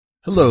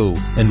Hello,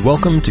 and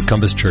welcome to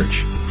Compass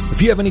Church.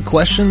 If you have any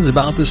questions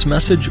about this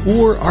message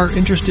or are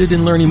interested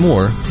in learning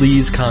more,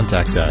 please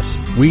contact us.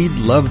 We'd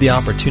love the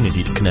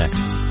opportunity to connect.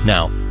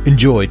 Now,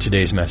 enjoy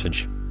today's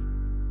message.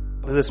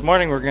 This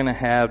morning we're going to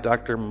have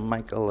Dr.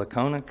 Michael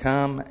Licona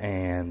come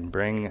and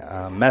bring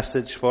a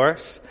message for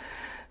us.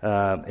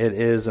 It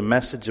is a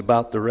message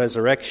about the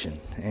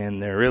resurrection,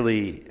 and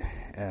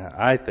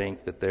I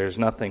think that there's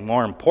nothing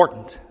more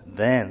important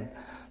than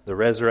the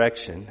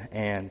resurrection,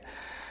 and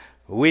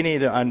we need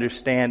to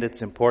understand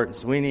its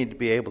importance. We need to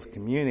be able to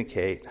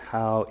communicate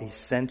how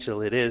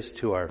essential it is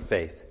to our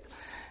faith.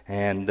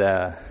 And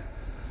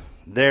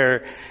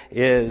there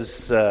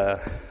is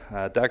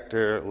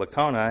Dr.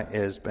 Licona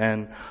has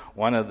been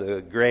one of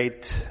the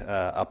great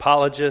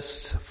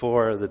apologists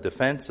for the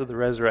defense of the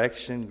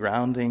resurrection,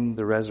 grounding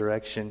the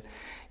resurrection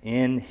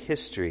in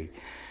history.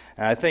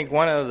 And I think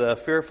one of the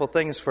fearful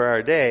things for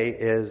our day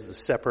is the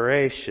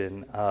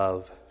separation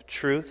of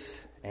truth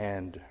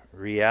and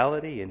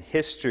reality and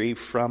history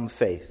from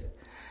faith,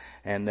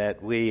 and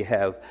that we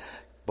have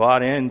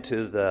bought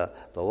into the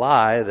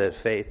lie that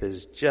faith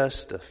is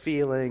just a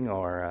feeling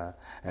or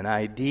an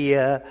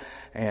idea,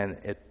 and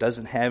it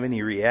doesn't have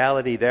any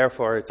reality,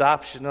 therefore it's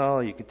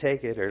optional, you can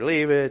take it or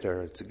leave it,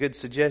 or it's a good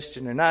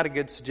suggestion or not a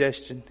good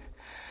suggestion.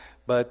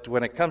 But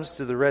when it comes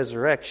to the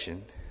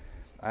resurrection,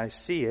 I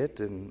see it,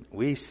 and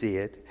we see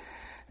it,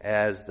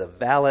 as the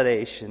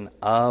validation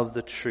of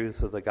the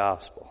truth of the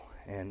gospel.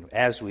 And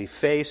as we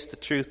face the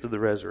truth of the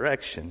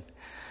resurrection,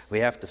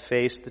 we have to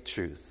face the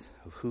truth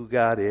of who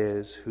God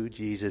is, who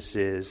Jesus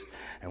is,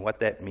 and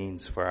what that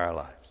means for our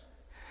lives.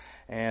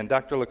 And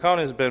Dr. Licona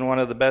has been one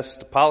of the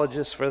best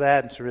apologists for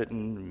that. He's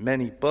written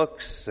many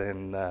books,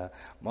 and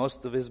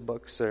most of his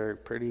books are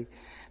pretty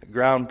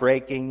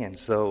groundbreaking. And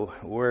so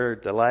we're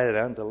delighted,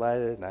 I'm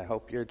delighted, and I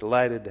hope you're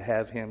delighted to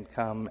have him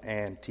come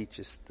and teach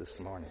us this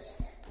morning.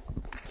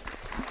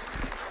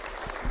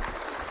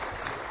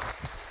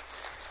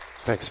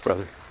 Thanks,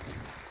 brother.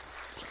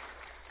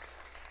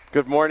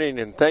 Good morning,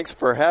 and thanks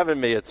for having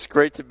me. It's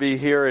great to be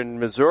here in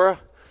Missouri.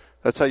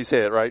 That's how you say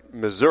it, right?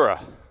 Missouri.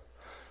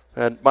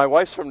 And my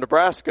wife's from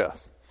Nebraska.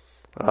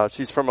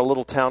 She's from a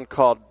little town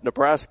called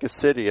Nebraska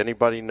City.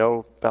 Anybody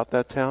know about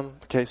that town?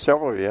 Okay,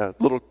 several, yeah.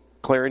 Little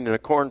clearing in a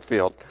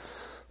cornfield.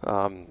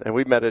 And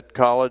we met at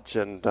college,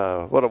 and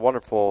what a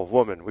wonderful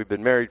woman. We've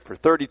been married for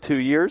 32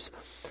 years,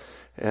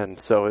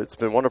 and so it's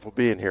been wonderful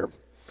being here.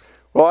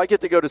 Well, I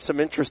get to go to some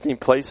interesting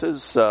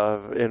places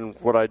in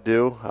what I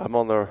do. I'm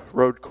on the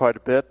road quite a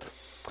bit.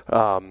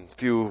 A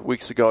few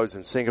weeks ago, I was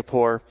in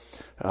Singapore.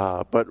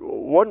 But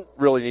one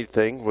really neat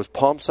thing was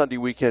Palm Sunday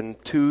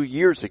weekend 2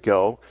 years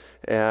ago,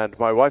 and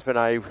my wife and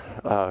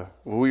I,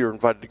 we were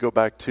invited to go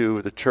back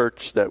to the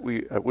church at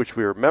which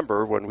we were a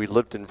member when we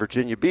lived in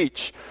Virginia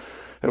Beach.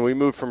 And we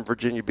moved from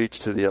Virginia Beach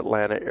to the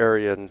Atlanta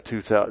area in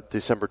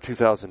December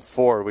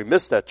 2004. We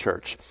missed that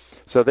church.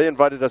 So they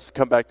invited us to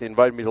come back. They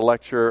invited me to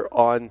lecture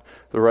on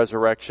the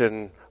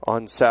resurrection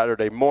on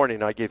Saturday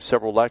morning. I gave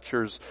several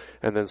lectures,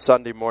 and then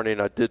Sunday morning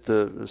I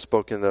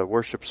spoke in the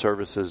worship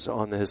services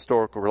on the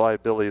historical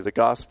reliability of the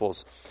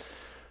Gospels.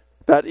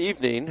 That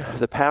evening,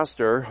 the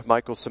pastor,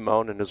 Michael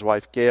Simone, and his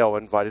wife Gail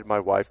invited my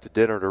wife to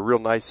dinner at a real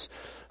nice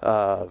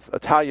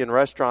Italian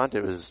restaurant.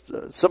 It was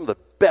some of the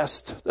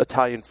best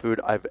Italian food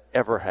I've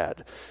ever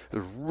had. It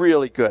was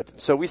really good.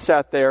 So we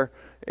sat there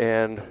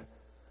and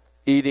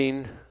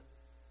eating.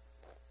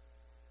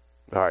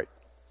 All right.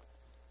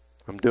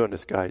 I'm doing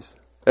this, guys.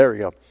 There we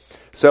go.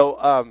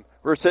 So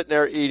we're sitting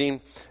there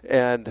eating,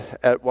 and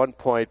at one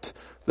point,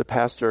 the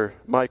pastor,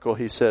 Michael,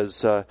 he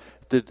says,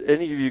 did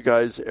any of you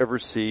guys ever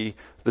see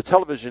the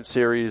television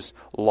series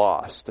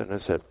Lost? And I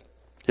said,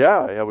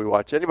 yeah, we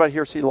watch. Anybody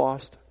here see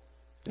Lost?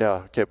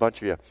 Yeah, okay, a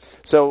bunch of you.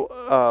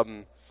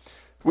 So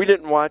we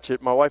didn't watch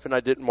it. My wife and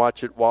I didn't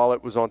watch it while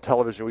it was on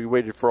television. We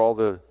waited for all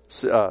the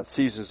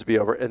seasons to be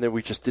over, and then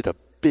we just did a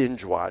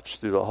binge watch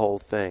through the whole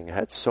thing.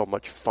 Had so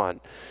much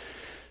fun.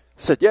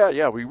 I said,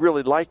 yeah, we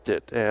really liked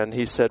it. And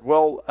he said,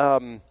 well,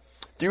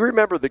 do you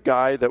remember the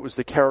guy that was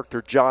the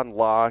character John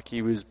Locke?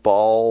 He was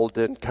bald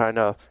and kind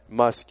of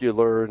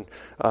muscular. And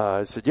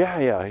I said,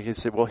 yeah. He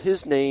said, well,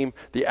 his name,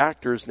 the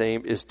actor's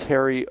name is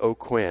Terry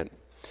O'Quinn.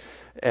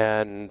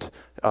 And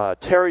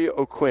Terry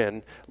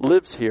O'Quinn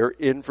lives here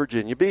in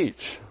Virginia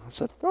Beach. I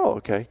said, oh,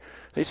 okay. And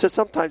he said,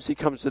 sometimes he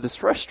comes to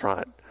this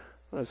restaurant.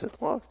 And I said,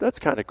 well, that's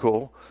kind of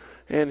cool.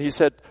 And he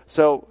said,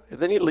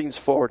 then he leans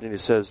forward and he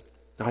says,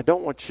 I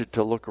don't want you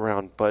to look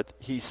around, but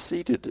he's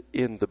seated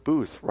in the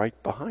booth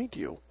right behind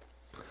you.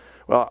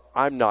 Well,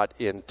 I'm not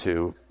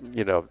into,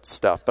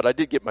 stuff, but I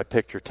did get my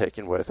picture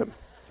taken with him,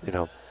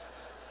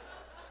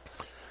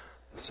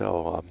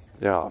 So,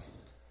 yeah.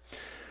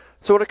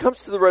 So when it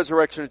comes to the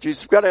resurrection of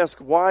Jesus, we've got to ask,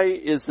 why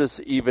is this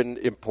even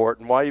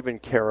important? Why even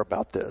care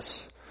about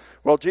this?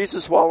 Well,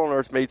 Jesus, while on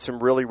earth, made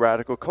some really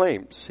radical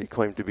claims. He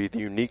claimed to be the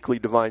uniquely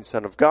divine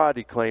Son of God.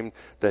 He claimed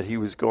that he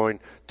was going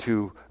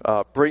to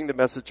bring the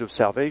message of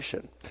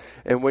salvation.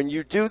 And when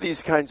you do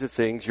these kinds of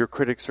things, your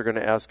critics are going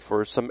to ask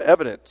for some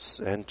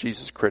evidence. And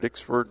Jesus'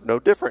 critics were no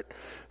different.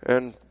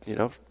 And,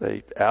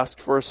 they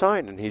asked for a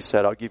sign. And he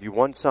said, I'll give you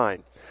one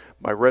sign.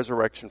 My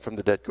resurrection from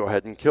the dead. Go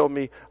ahead and kill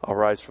me. I'll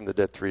rise from the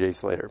dead 3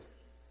 days later.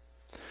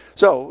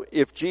 So,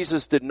 if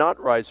Jesus did not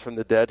rise from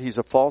the dead, he's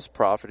a false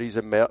prophet, he's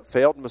a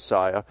failed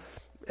Messiah,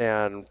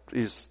 and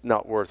he's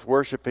not worth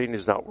worshiping,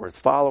 he's not worth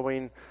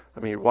following.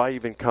 I mean, why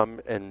even come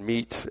and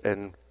meet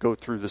and go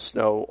through the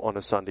snow on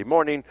a Sunday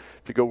morning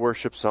to go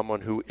worship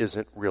someone who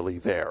isn't really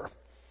there?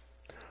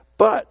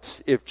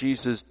 But if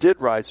Jesus did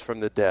rise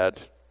from the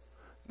dead,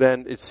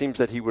 then it seems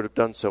that he would have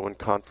done so in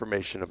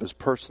confirmation of his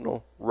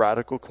personal,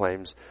 radical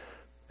claims.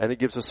 And it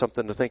gives us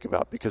something to think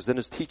about, because then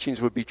his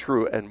teachings would be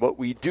true, and what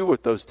we do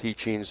with those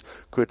teachings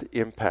could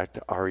impact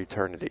our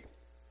eternity.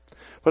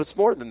 But it's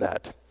more than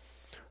that.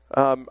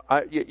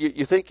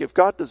 You think, if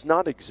God does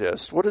not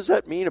exist, what does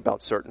that mean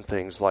about certain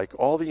things like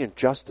all the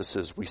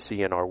injustices we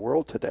see in our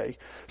world today?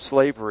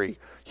 Slavery,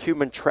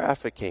 human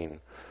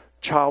trafficking,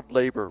 child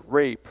labor,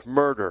 rape,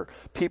 murder,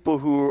 people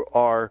who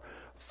are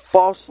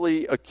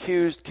falsely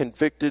accused,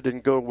 convicted,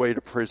 and go away to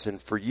prison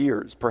for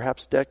years,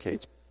 perhaps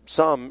decades.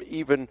 Some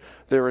even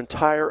their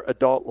entire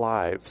adult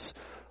lives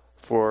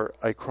for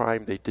a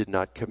crime they did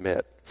not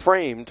commit.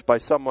 Framed by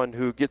someone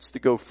who gets to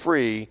go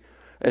free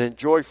and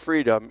enjoy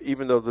freedom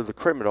even though they're the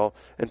criminal,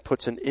 and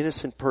puts an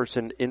innocent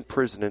person in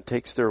prison and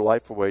takes their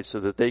life away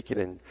so that they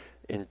can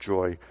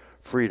enjoy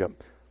freedom.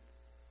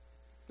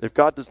 If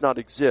God does not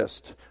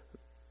exist,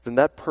 then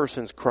that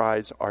person's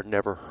cries are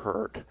never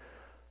heard.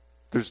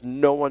 There's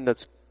no one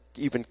that's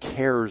even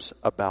cares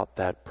about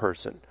that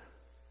person.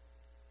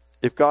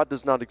 If God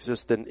does not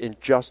exist, then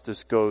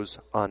injustice goes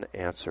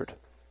unanswered.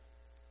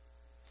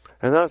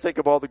 And then I think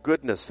of all the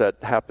goodness that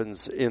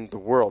happens in the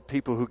world.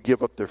 People who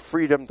give up their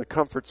freedom, the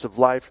comforts of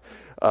life,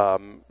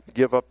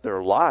 give up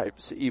their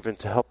lives even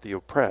to help the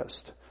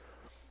oppressed.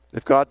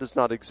 If God does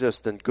not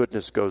exist, then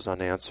goodness goes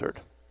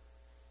unanswered.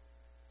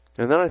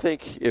 And then I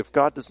think, if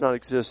God does not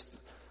exist,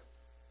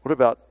 what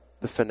about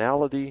the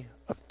finality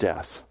of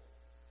death?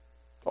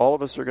 All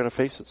of us are going to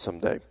face it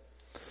someday.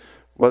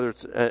 Whether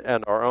it's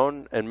and our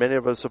own, and many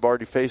of us have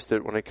already faced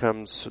it when it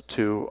comes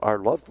to our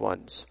loved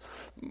ones.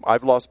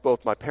 I've lost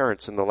both my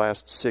parents in the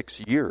last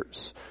 6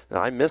 years, and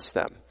I miss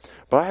them.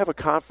 But I have a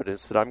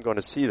confidence that I'm going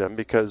to see them,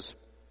 because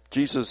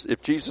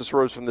if Jesus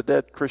rose from the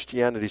dead,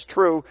 Christianity's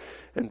true,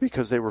 and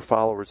because they were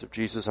followers of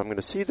Jesus, I'm going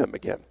to see them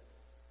again.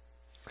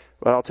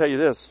 But I'll tell you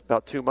this,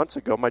 about 2 months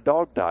ago, my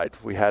dog died.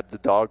 We had the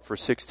dog for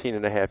 16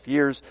 and a half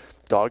years.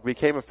 Dog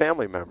became a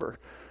family member.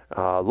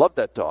 Love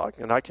that dog.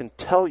 And I can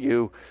tell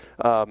you,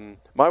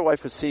 my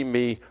wife has seen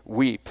me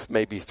weep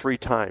maybe 3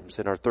 times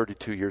in our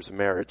 32 years of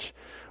marriage.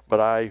 But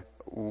I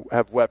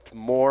have wept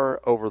more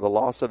over the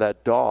loss of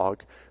that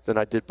dog than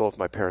I did both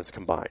my parents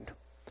combined.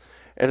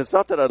 And it's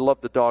not that I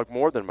love the dog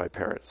more than my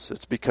parents.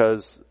 It's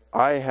because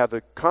I have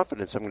the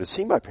confidence I'm going to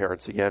see my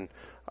parents again.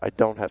 I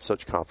don't have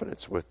such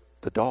confidence with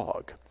the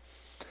dog.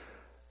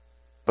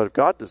 But if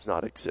God does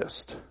not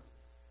exist,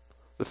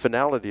 the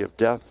finality of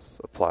death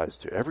applies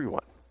to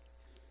everyone.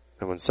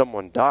 And when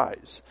someone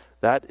dies,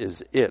 that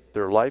is it.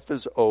 Their life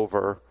is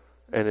over,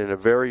 and in a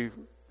very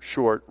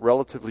short,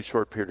 relatively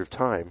short period of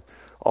time,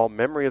 all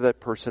memory of that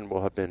person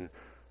will have been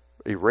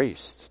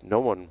erased. No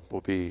one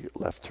will be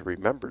left to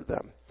remember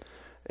them.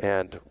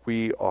 And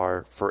we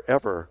are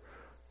forever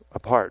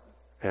apart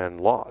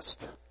and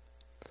lost.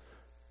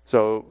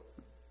 So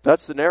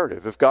that's the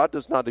narrative. If God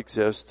does not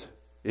exist,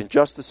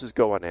 injustices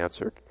go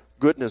unanswered,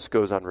 goodness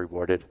goes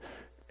unrewarded,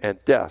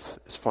 and death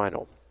is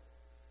final.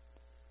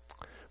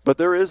 But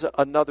there is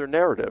another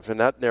narrative, and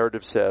that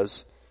narrative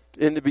says,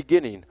 in the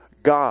beginning,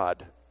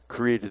 God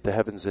created the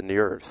heavens and the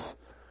earth.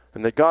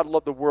 And that God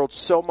loved the world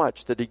so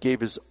much that he gave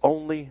his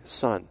only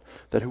Son,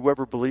 that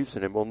whoever believes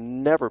in him will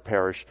never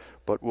perish,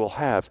 but will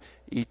have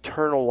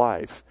eternal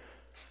life.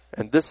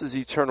 And this is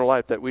eternal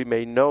life, that we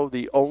may know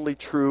the only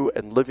true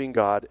and living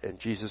God and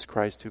Jesus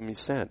Christ whom he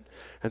sent.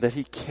 And that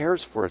he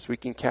cares for us. We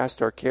can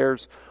cast our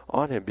cares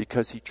on him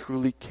because he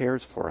truly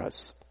cares for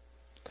us.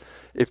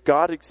 If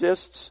God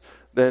exists,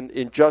 then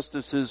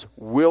injustices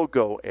will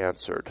go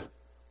answered.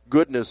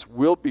 Goodness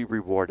will be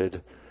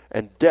rewarded,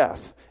 and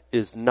death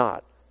is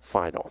not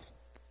final.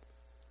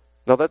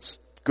 Now that's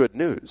good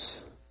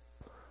news.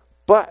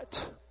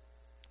 But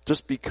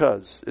just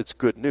because it's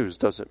good news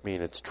doesn't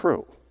mean it's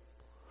true.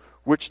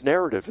 Which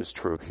narrative is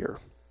true here?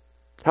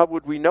 How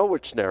would we know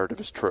which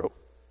narrative is true?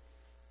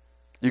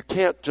 You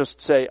can't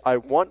just say, I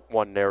want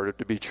one narrative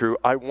to be true.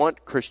 I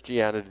want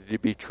Christianity to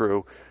be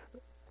true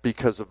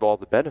because of all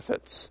the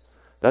benefits.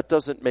 That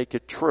doesn't make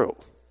it true.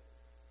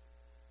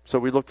 So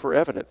we look for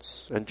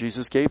evidence, and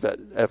Jesus gave that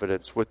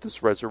evidence with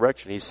this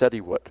resurrection. He said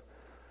he would.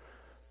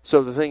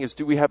 So the thing is,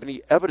 do we have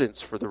any evidence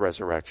for the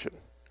resurrection?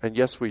 And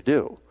yes, we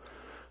do.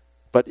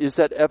 But is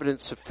that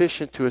evidence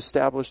sufficient to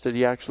establish that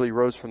he actually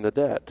rose from the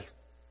dead?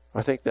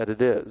 I think that it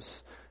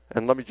is.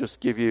 And let me just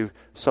give you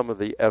some of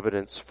the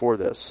evidence for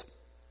this.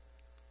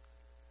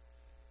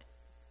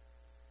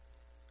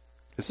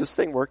 Is this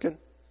thing working?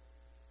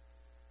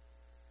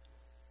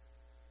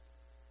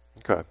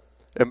 Okay.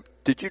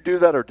 Did you do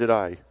that or did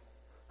I?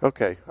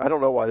 Okay. I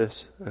don't know why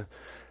this.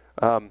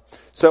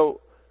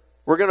 So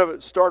we're going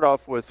to start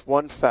off with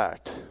one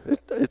fact.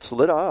 It's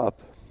lit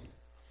up.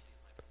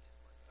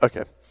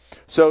 Okay.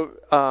 So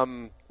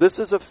this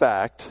is a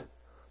fact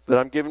that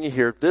I'm giving you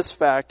here. This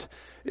fact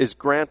is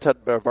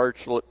granted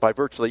by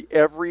virtually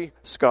every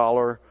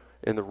scholar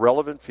in the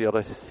relevant field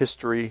of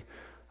history,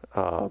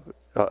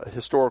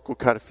 historical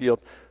kind of field,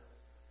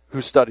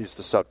 who studies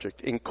the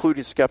subject,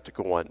 including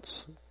skeptical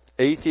ones.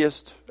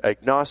 Atheists,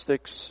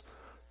 agnostics,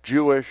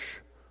 Jewish,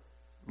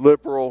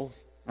 liberal,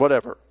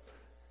 whatever.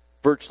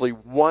 Virtually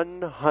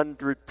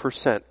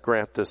 100%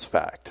 grant this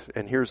fact.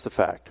 And here's the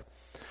fact.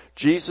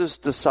 Jesus'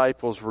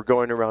 disciples were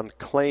going around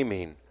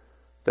claiming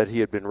that he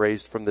had been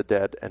raised from the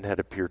dead and had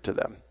appeared to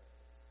them.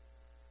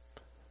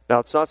 Now,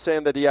 it's not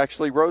saying that he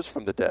actually rose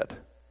from the dead.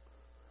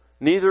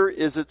 Neither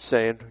is it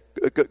saying,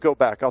 go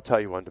back, I'll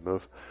tell you when to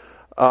move.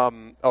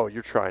 Oh,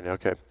 you're trying,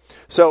 okay.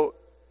 So,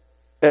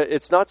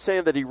 it's not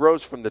saying that he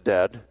rose from the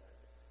dead.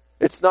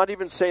 It's not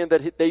even saying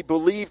that they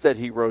believe that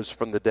he rose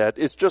from the dead.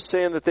 It's just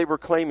saying that they were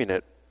claiming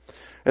it.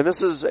 And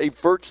this is a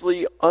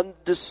virtually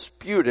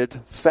undisputed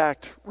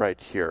fact right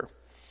here.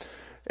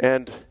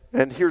 And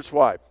here's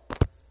why.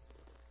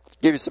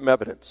 Give you some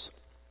evidence.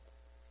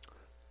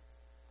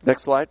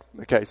 Next slide.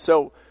 Okay,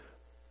 so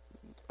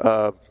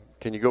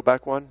can you go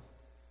back one?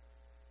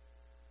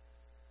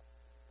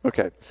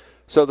 Okay,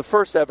 so the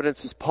first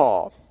evidence is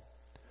Paul.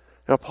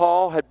 Now,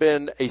 Paul had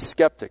been a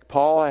skeptic.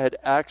 Paul had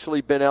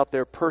actually been out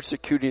there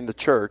persecuting the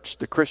church,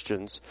 the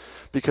Christians,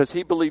 because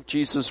he believed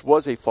Jesus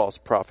was a false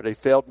prophet, a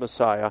failed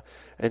Messiah,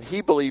 and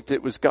he believed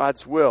it was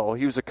God's will.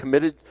 He was a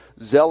committed,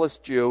 zealous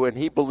Jew, and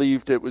he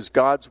believed it was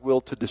God's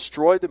will to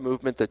destroy the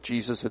movement that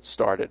Jesus had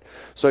started.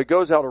 So he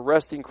goes out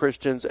arresting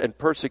Christians and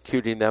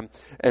persecuting them,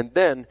 and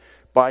then,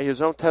 by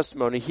his own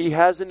testimony, he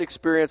has an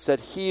experience that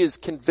he is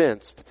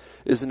convinced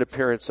is an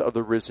appearance of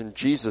the risen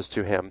Jesus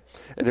to him.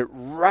 And it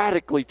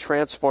radically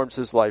transforms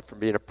his life from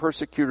being a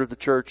persecutor of the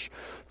church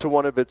to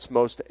one of its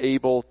most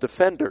able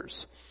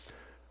defenders.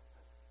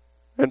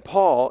 And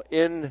Paul,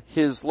 in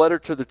his letter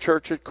to the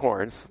church at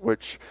Corinth,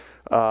 which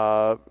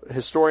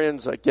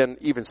historians, again,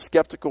 even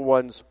skeptical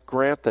ones,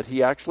 grant that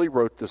he actually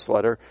wrote this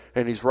letter,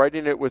 and he's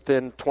writing it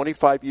within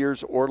 25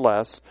 years or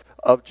less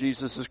of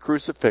Jesus'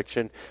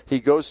 crucifixion, he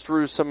goes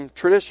through some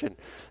tradition.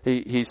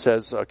 He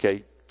says,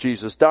 okay,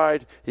 Jesus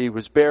died, he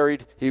was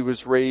buried, he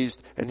was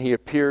raised, and he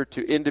appeared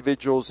to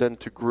individuals and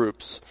to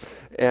groups.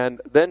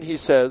 And then he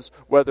says,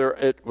 whether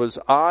it was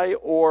I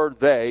or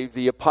they,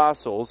 the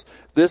apostles,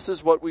 this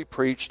is what we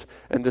preached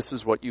and this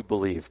is what you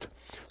believed.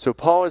 So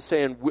Paul is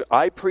saying,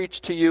 I preach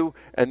to you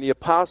and the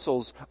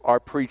apostles are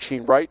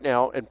preaching right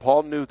now, and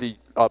Paul knew the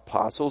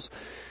apostles.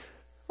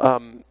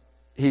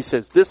 He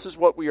says, this is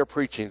what we are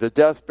preaching, the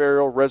death,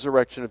 burial,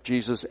 resurrection of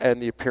Jesus, and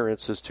the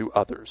appearances to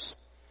others.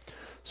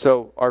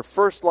 So our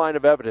first line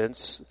of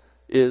evidence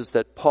is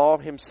that Paul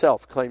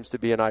himself claims to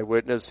be an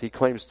eyewitness. He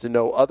claims to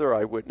know other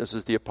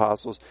eyewitnesses, the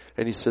apostles,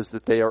 and he says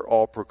that they are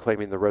all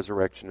proclaiming the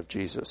resurrection of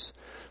Jesus.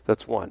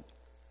 That's one.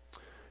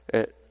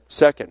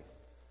 Second,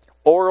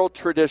 oral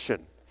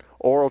tradition.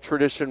 Oral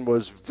tradition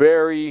was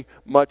very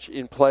much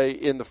in play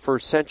in the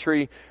first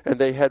century, and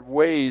they had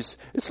ways.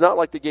 It's not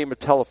like the game of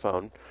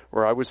telephone,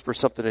 where I whisper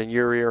something in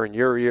your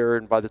ear,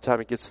 and by the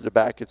time it gets to the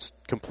back, it's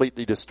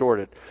completely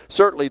distorted.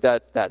 Certainly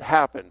that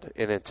happened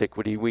in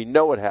antiquity. We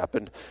know it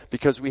happened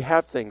because we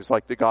have things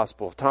like the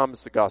Gospel of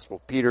Thomas, the Gospel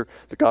of Peter,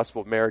 the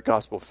Gospel of Mary,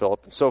 Gospel of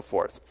Philip, and so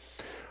forth.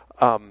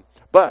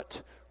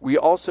 But we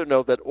also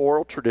know that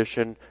oral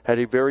tradition had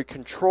a very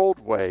controlled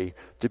way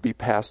to be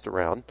passed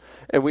around.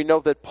 And we know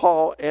that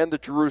Paul and the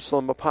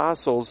Jerusalem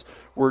apostles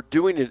were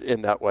doing it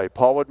in that way.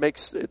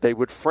 They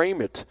would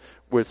frame it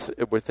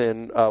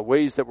within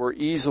ways that were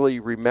easily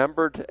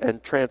remembered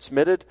and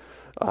transmitted.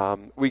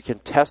 We can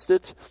test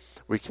it.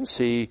 We can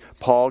see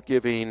Paul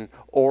giving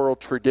oral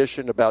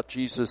tradition about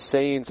Jesus'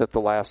 sayings at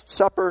the Last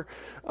Supper.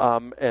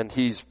 And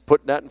he's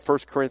putting that in 1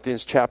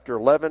 Corinthians chapter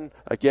 11,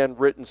 again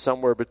written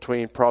somewhere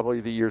between probably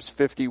the years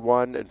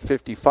 51 and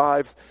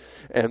 55.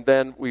 And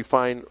then we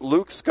find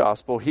Luke's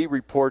gospel. He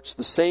reports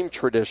the same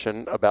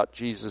tradition about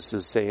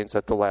Jesus' sayings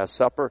at the Last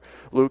Supper.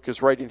 Luke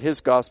is writing his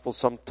gospel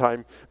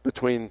sometime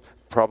between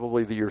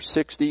probably the year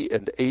 60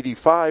 and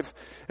 85.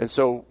 And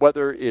so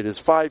whether it is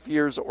 5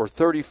 years or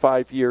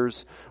 35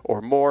 years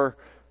or more,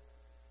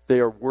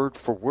 they are word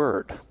for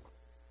word.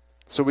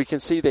 So we can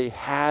see they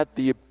had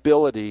the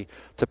ability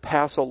to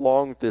pass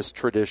along this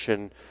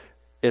tradition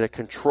in a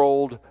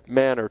controlled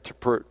manner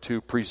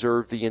to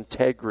preserve the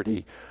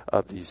integrity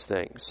of these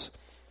things.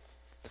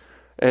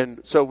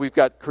 And so we've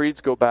got creeds.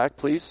 Go back,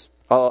 please.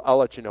 I'll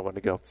let you know when to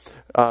go.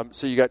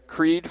 So you got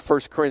creed, 1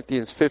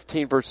 Corinthians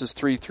 15, verses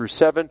 3 through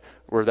 7,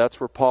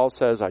 that's where Paul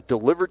says, I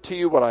delivered to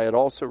you what I had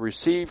also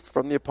received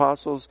from the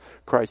apostles.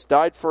 Christ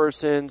died for our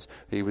sins.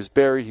 He was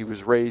buried. He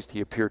was raised. He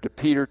appeared to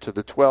Peter, to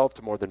the 12,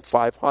 to more than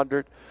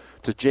 500.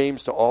 to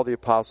James, to all the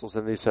apostles,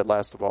 and they said,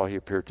 last of all, he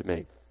appeared to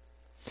me.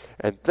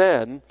 And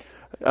then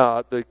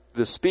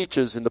the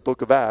speeches in the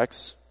book of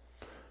Acts,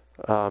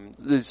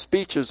 the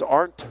speeches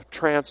aren't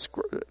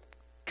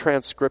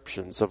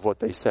transcriptions of what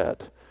they said.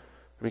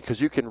 I mean,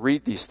 because you can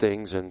read these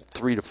things in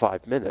 3 to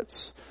 5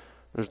 minutes.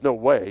 There's no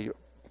way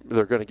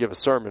they're going to give a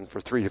sermon for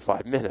 3 to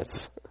 5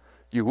 minutes.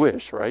 You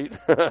wish, right?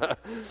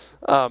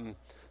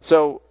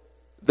 So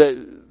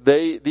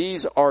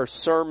these are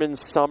sermon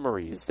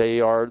summaries.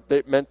 They're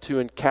meant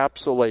to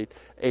encapsulate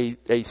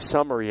a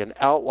summary, an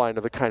outline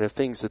of the kind of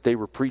things that they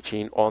were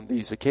preaching on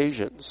these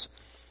occasions.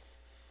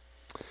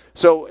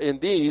 So in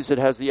these, it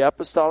has the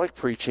apostolic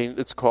preaching.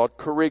 It's called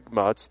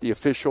kerygma. It's the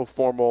official,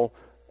 formal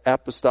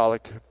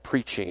apostolic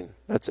preaching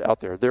that's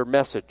out there. Their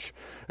message.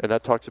 And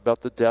that talks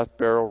about the death,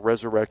 burial,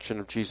 resurrection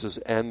of Jesus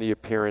and the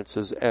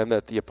appearances, and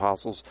that the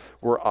apostles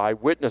were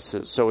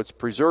eyewitnesses. So it's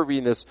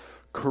preserving this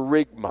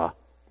kerygma.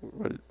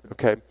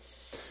 Okay.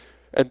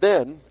 And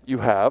then you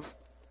have,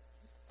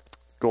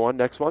 go on,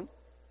 next one.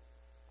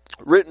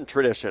 Written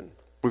tradition.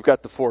 We've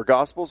got the 4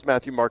 Gospels,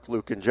 Matthew, Mark,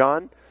 Luke, and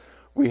John.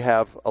 We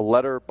have a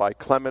letter by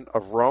Clement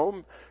of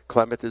Rome.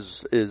 Clement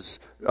is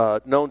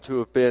known to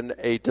have been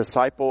a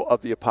disciple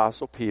of the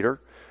Apostle Peter.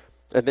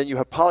 And then you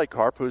have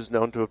Polycarp, who is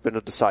known to have been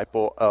a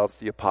disciple of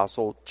the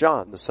Apostle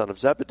John, the son of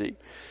Zebedee.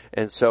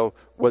 And so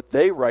what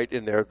they write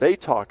in there, they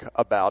talk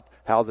about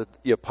how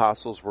the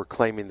apostles were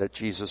claiming that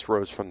Jesus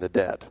rose from the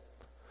dead.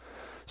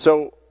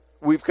 So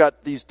we've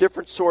got these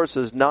different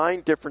sources,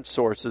 9 different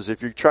sources.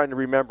 If you're trying to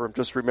remember them,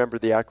 just remember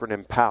the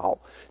acronym POW.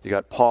 You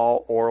got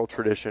Paul, oral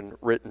tradition,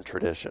 written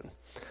tradition.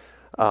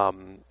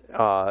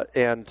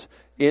 And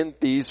in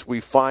these, we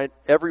find,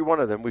 every one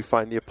of them, we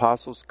find the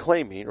apostles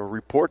claiming, or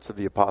reports of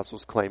the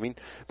apostles claiming,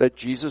 that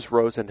Jesus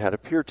rose and had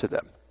appeared to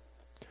them.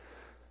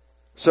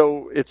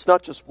 So it's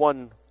not just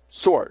one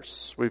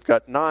source. We've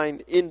got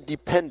 9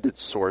 independent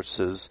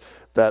sources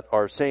that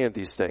are saying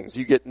these things.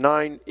 You get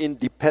 9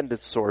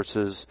 independent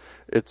sources,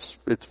 it's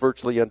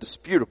virtually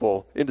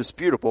indisputable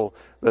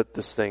that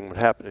this thing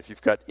would happen if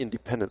you've got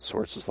independent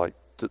sources like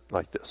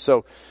this.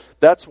 So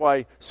that's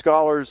why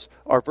scholars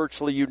are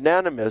virtually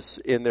unanimous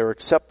in their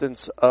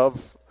acceptance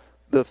of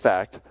the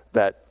fact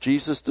that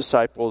Jesus'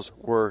 disciples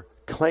were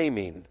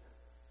claiming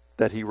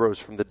that he rose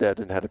from the dead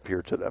and had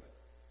appeared to them.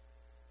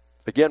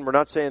 Again, we're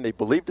not saying they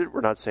believed it.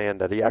 We're not saying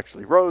that he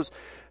actually rose.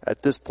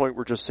 At this point,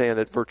 we're just saying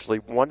that virtually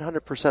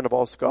 100% of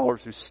all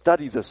scholars who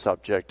study the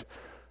subject,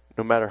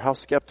 no matter how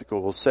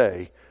skeptical, will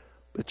say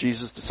that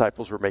Jesus'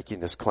 disciples were making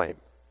this claim.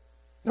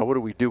 Now, what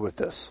do we do with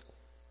this?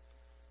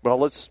 Well,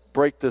 let's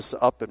break this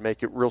up and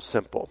make it real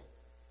simple.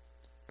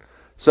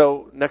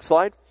 So, next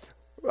slide.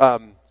 We're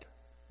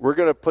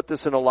going to put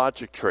this in a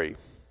logic tree.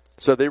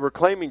 So they were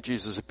claiming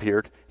Jesus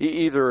appeared. He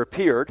either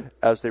appeared,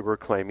 as they were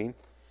claiming,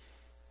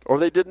 or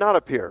they did not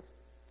appear.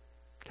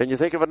 Can you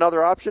think of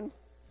another option?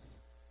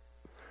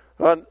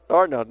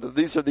 Or no,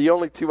 these are the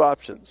only 2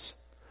 options.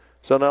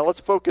 So now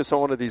let's focus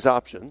on one of these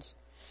options.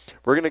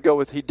 We're going to go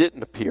with he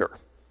didn't appear.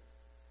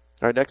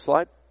 All right, next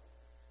slide.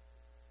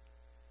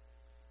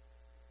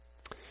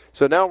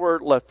 So now we're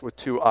left with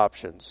 2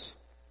 options.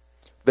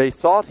 They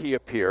thought he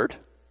appeared,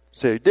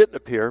 so he didn't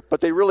appear,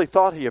 but they really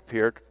thought he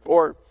appeared,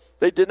 or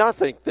they did not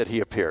think that he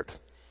appeared.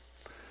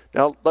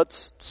 Now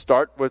let's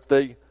start with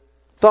they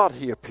thought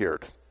he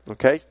appeared.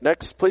 Okay,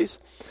 next please.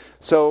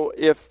 So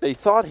if they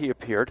thought he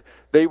appeared,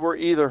 they were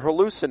either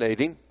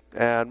hallucinating,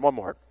 and one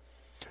more.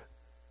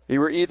 They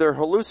were either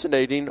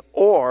hallucinating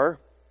or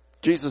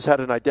Jesus had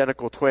an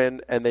identical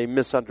twin and they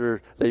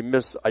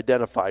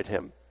misidentified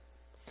him.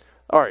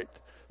 All right.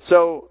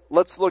 So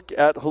let's look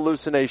at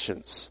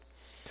hallucinations.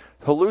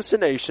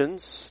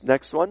 Hallucinations,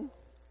 next one.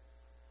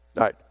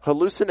 All right.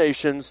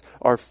 Hallucinations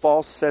are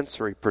false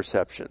sensory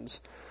perceptions.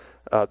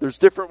 There's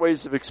different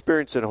ways of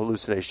experiencing a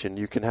hallucination.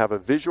 You can have a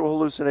visual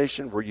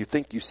hallucination where you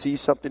think you see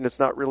something that's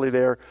not really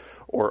there,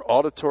 or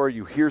auditory,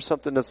 you hear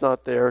something that's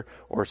not there,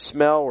 or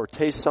smell or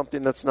taste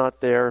something that's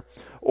not there,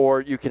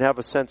 or you can have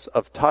a sense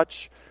of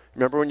touch.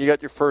 Remember when you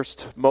got your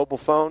first mobile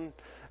phone?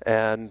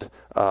 And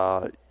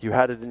you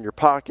had it in your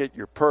pocket,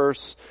 your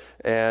purse,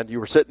 and you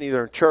were sitting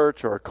either in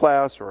church or a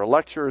class or a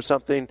lecture or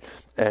something,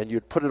 and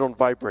you'd put it on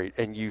vibrate,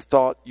 and you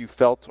thought you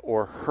felt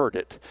or heard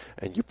it.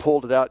 And you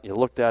pulled it out, and you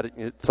looked at it,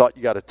 and you thought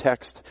you got a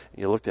text,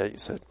 and you looked at it, and you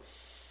said,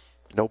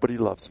 nobody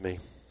loves me.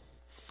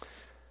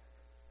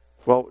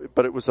 Well,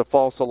 but it was a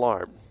false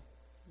alarm.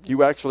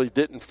 You actually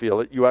didn't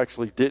feel it. You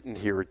actually didn't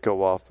hear it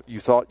go off. You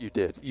thought you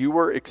did. You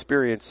were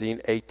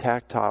experiencing a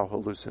tactile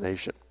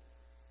hallucination.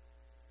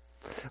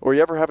 Or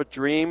you ever have a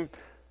dream,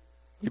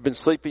 you've been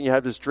sleeping, you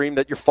have this dream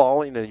that you're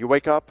falling and you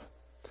wake up?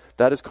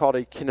 That is called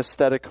a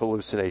kinesthetic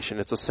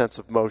hallucination. It's a sense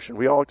of motion.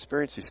 We all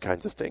experience these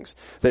kinds of things.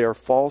 They are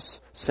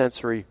false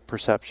sensory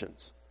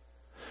perceptions.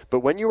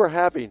 But when you are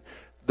having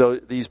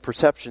these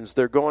perceptions,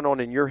 they're going on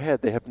in your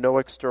head. They have no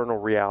external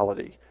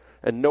reality.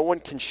 And no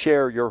one can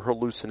share your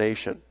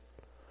hallucination.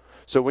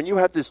 So when you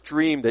have this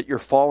dream that you're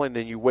falling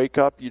and you wake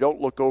up, you don't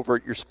look over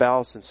at your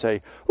spouse and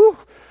say, whew,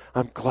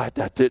 I'm glad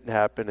that didn't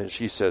happen. And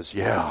she says,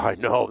 yeah, I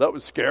know, that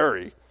was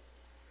scary.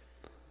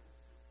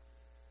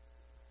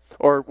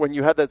 Or when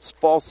you had that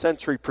false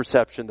sensory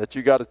perception that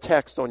you got a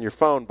text on your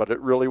phone, but it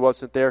really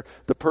wasn't there,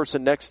 the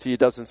person next to you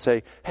doesn't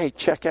say, hey,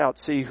 check out,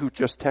 see who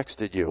just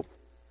texted you.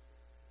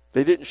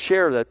 They didn't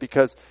share that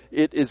because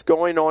it is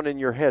going on in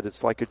your head.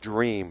 It's like a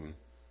dream.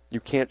 You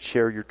can't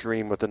share your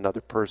dream with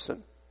another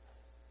person.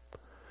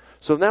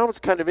 So now it's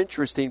kind of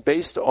interesting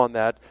based on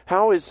that.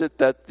 How is it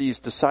that these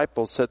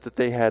disciples said that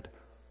they had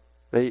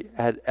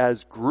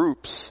as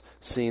groups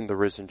seen the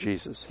risen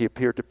Jesus? He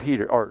appeared to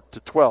Peter, or to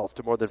 12,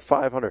 to more than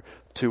 500,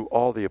 to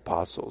all the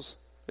apostles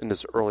in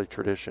this early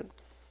tradition.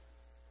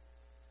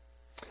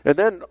 And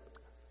then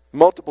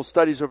multiple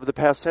studies over the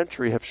past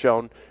century have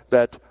shown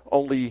that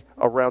only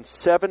around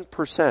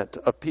 7%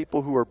 of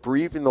people who are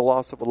grieving the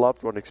loss of a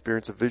loved one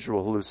experience a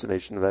visual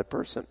hallucination of that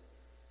person.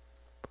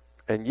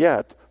 And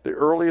yet, the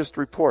earliest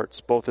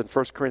reports, both in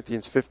 1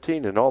 Corinthians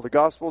 15 and all the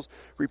Gospels,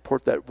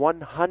 report that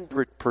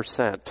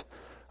 100%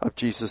 of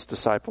Jesus'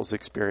 disciples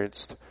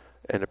experienced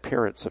an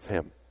appearance of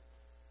him.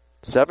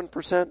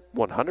 7%,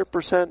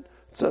 100%,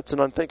 that's an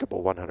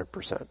unthinkable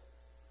 100%.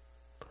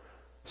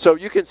 So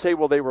you can say,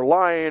 well, they were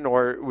lying,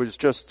 or it was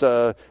just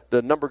the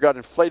number got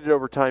inflated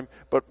over time.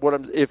 But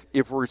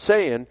if we're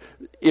saying,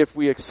 if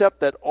we accept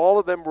that all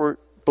of them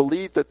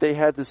believed that they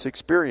had this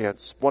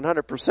experience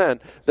 100%,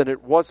 then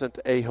it wasn't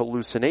a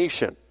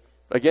hallucination.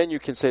 Again, you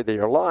can say they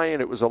are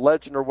lying, it was a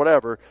legend or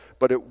whatever,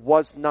 but it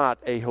was not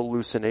a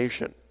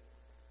hallucination.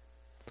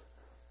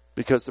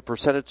 Because the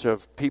percentage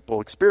of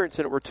people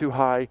experiencing it were too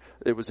high,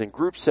 it was in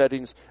group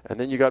settings, and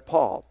then you got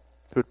Paul,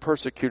 who had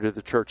persecuted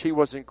the church. He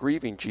wasn't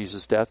grieving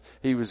Jesus' death.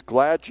 He was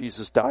glad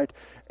Jesus died.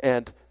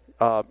 And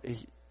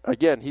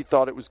he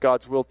thought it was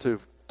God's will to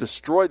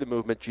destroy the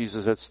movement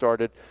Jesus had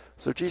started.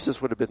 So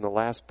Jesus would have been the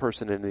last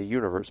person in the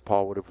universe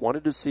Paul would have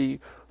wanted to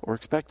see or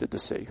expected to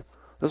see.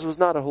 This was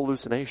not a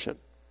hallucination.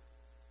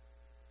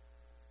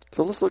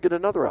 So let's look at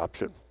another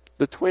option,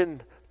 the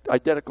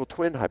identical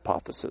twin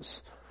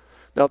hypothesis.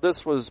 Now,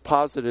 this was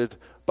posited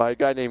by a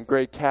guy named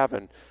Greg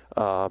Cavan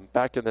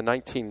back in the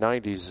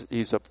 1990s.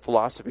 He's a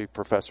philosophy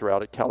professor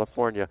out at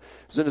California.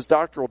 He was in his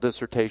doctoral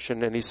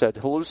dissertation, and he said,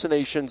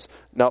 hallucinations,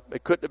 no,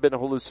 it couldn't have been a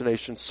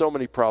hallucination. So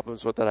many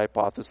problems with that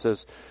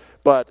hypothesis.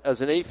 But as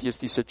an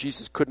atheist, he said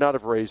Jesus could not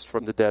have raised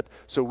from the dead.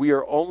 So we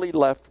are only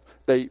left,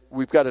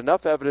 we've got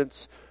enough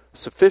evidence,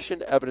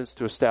 sufficient evidence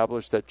to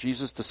establish that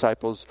Jesus'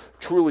 disciples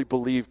truly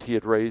believed he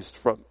had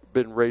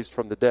been raised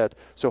from the dead.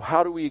 So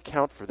how do we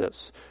account for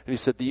this? And he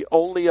said the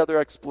only other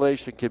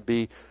explanation can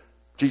be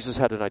Jesus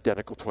had an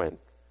identical twin.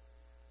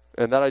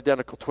 And that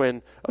identical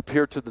twin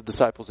appeared to the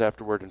disciples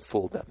afterward and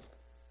fooled them.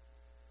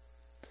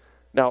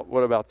 Now,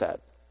 what about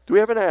that? Do we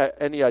have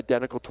any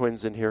identical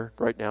twins in here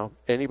right now?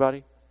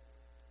 Anybody?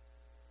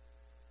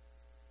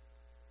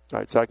 All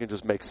right, so I can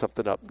just make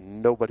something up.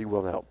 Nobody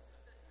will know.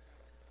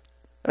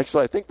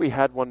 Actually, I think we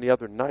had one the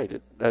other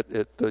night at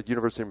the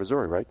University of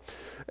Missouri, right?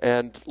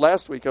 And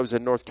last week I was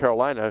in North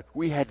Carolina.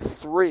 We had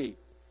three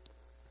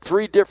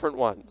different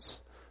ones.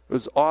 It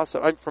was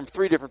awesome. I'm from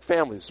 3 different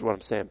families is what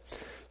I'm saying.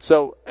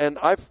 So, and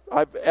I've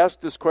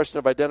asked this question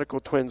of identical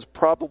twins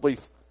probably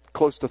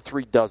close to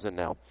 3 dozen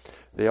now.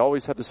 They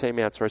always have the same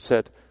answer. I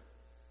said,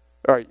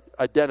 all right,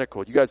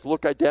 identical. You guys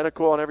look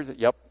identical on everything?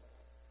 Yep.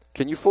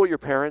 Can you fool your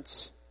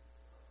parents?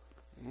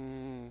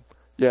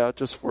 Yeah,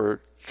 just for a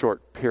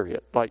short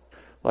period.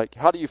 Like,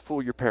 how do you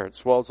fool your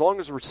parents? Well, as long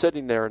as we're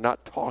sitting there and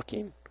not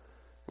talking,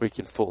 we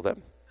can fool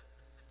them.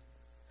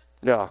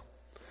 Yeah.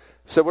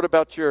 So what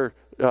about your,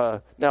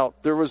 now,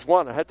 there was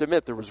one, I had to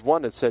admit, there was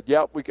one that said,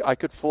 yeah, I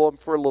could fool them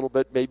for a little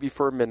bit, maybe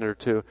for a minute or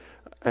two.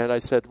 And I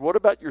said, what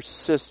about your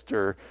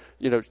sister?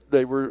 You know,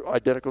 they were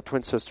identical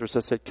twin sisters. I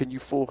said, can you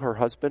fool her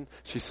husband?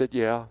 She said,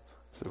 yeah.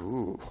 I said,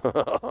 ooh.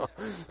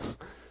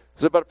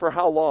 I said, but for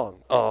how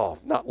long? Oh,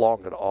 not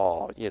long at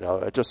all. You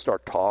know, I just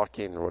start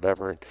talking or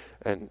whatever,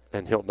 and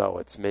he'll know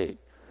it's me.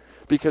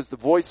 Because the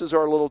voices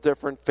are a little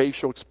different,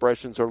 facial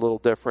expressions are a little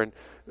different.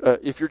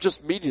 If you're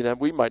just meeting them,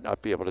 we might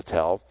not be able to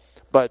tell.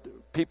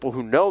 But people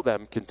who know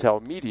them can tell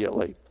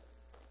immediately,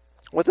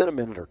 within a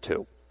minute or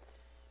two.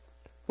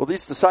 Well,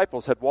 these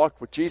disciples had walked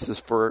with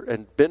Jesus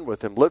and been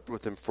with him, lived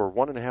with him for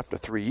 1.5 to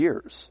 3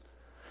 years.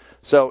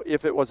 So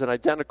if it was an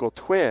identical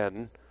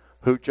twin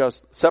who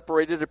just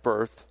separated at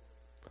birth,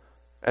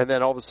 and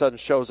then all of a sudden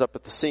shows up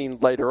at the scene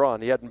later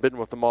on. He hadn't been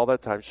with them all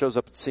that time. Shows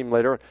up at the scene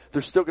later on.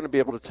 They're still going to be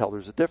able to tell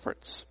there's a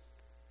difference.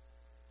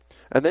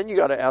 And then you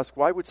got to ask,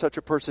 why would such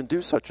a person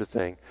do such a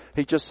thing?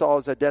 He just saw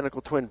his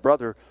identical twin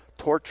brother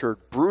tortured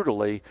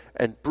brutally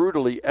and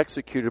brutally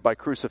executed by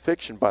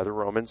crucifixion by the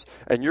Romans.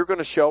 And you're going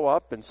to show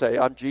up and say,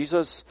 I'm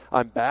Jesus,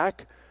 I'm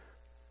back?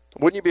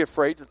 Wouldn't you be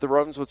afraid that the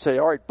Romans would say,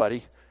 all right,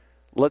 buddy,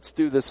 let's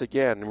do this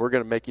again. And we're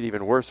going to make it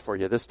even worse for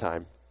you this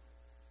time.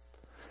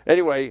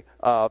 Anyway,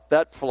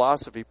 that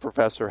philosophy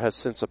professor has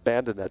since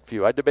abandoned that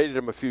view. I debated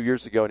him a few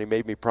years ago, and he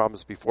made me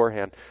promise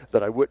beforehand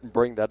that I wouldn't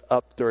bring that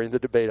up during the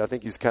debate. I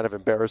think he's kind of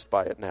embarrassed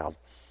by it now.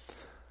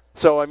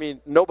 So, I mean,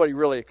 nobody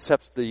really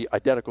accepts the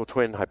identical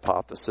twin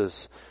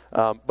hypothesis.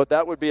 But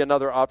that would be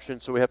another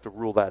option, so we have to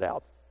rule that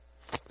out.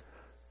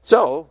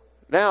 So,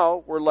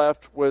 now we're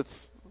left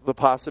with the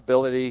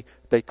possibility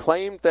They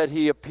claimed that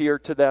he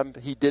appeared to them.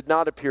 He did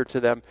not appear to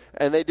them,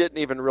 and they didn't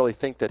even really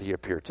think that he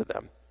appeared to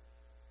them.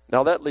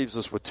 Now that leaves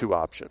us with two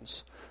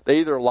options. They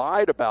either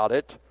lied about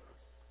it,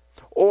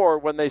 or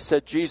when they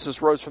said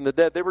Jesus rose from the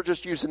dead, they were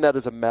just using that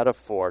as a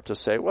metaphor to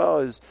say, well,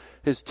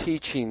 his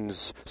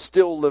teachings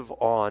still live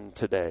on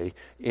today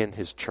in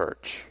his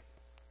church.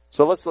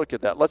 So let's look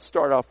at that. Let's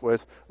start off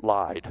with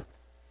lied.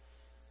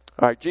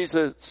 All right,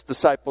 Jesus'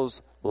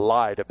 disciples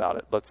lied about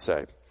it, let's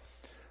say.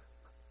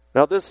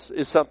 Now this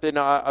is something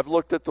I've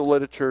looked at the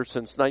literature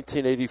since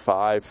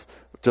 1985,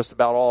 just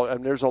about all,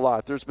 and there's a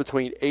lot. There's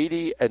between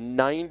 80 and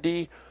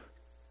 90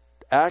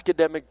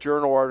 academic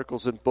journal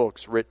articles and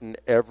books written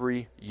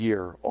every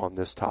year on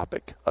this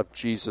topic of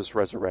Jesus'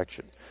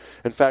 resurrection.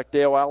 In fact,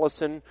 Dale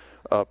Allison,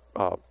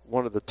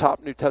 one of the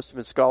top New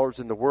Testament scholars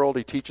in the world,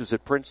 he teaches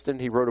at Princeton.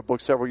 He wrote a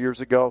book several years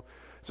ago.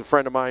 He's a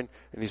friend of mine,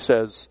 and he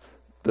says,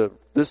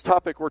 this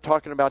topic we're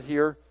talking about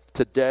here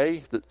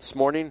today, this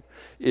morning,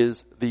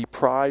 is the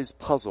prize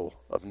puzzle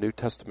of New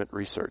Testament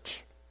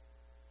research.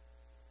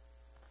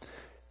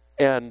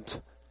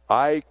 And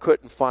I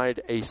couldn't find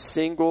a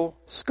single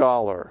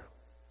scholar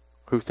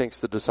who thinks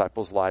the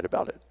disciples lied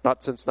about it.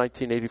 Not since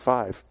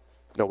 1985.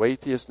 No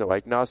atheist, no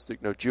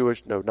agnostic, no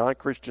Jewish, no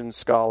non-Christian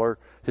scholar,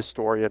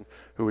 historian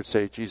who would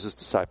say Jesus'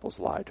 disciples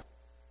lied.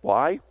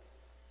 Why?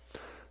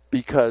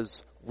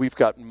 Because we've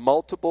got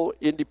multiple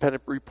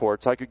independent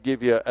reports. I could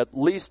give you at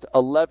least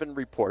 11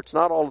 reports.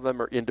 Not all of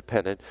them are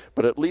independent,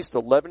 but at least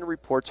 11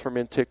 reports from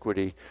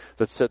antiquity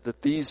that said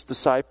that these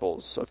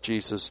disciples of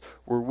Jesus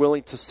were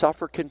willing to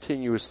suffer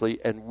continuously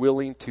and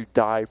willing to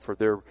die for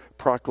their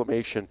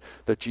proclamation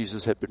that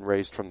Jesus had been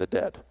raised from the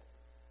dead.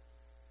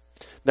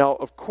 Now,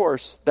 of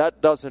course,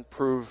 that doesn't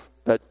prove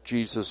that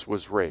Jesus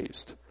was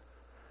raised.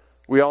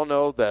 We all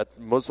know that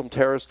Muslim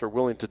terrorists are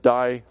willing to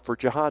die for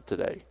jihad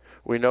today.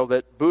 We know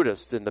that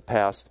Buddhists in the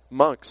past,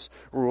 monks,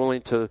 were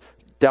willing to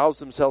douse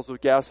themselves with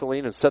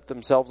gasoline and set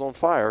themselves on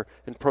fire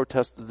in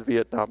protest of the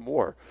Vietnam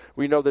War.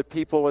 We know that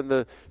people in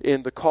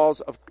the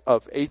cause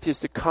of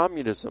atheistic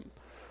communism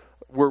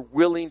were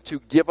willing to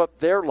give up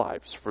their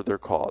lives for their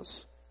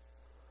cause.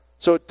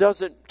 So it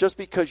doesn't, just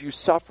because you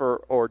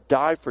suffer or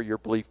die for your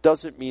belief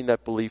doesn't mean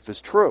that belief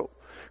is true.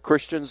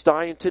 Christians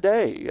dying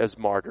today as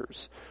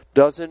martyrs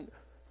doesn't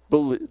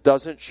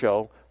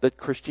show that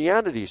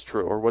Christianity is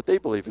true or what they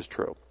believe is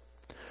true.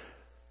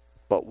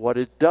 But what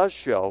it does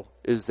show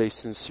is they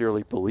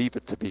sincerely believe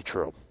it to be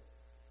true.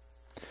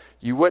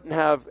 You wouldn't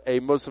have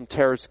a Muslim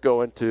terrorist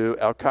go into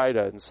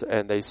Al-Qaeda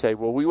and they say,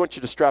 well, we want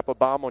you to strap a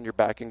bomb on your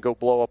back and go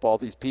blow up all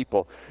these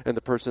people. And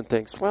the person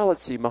thinks, well,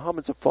 let's see,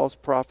 Muhammad's a false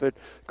prophet.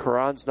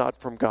 Quran's not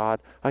from God.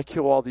 I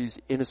kill all these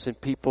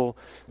innocent people.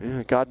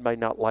 God might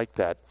not like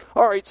that.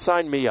 All right,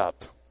 sign me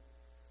up.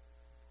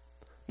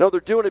 No, they're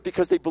doing it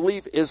because they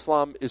believe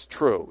Islam is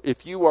true.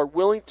 If you are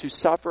willing to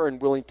suffer and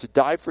willing to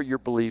die for your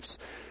beliefs,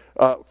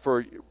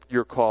 for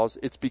your cause,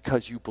 it's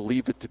because you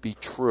believe it to be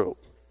true.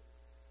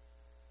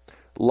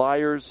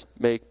 Liars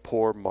make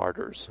poor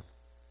martyrs.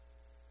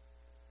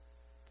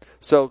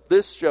 So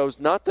this shows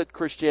not that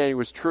Christianity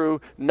was true,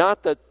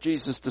 not that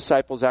Jesus'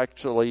 disciples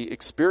actually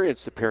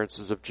experienced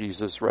appearances of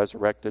Jesus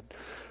resurrected,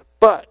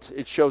 but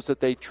it shows that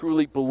they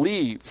truly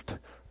believed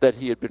that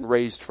he had been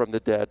raised from the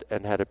dead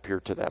and had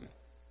appeared to them.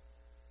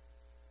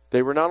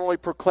 They were not only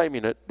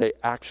proclaiming it, they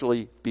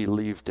actually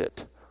believed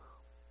it.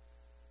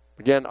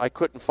 Again, I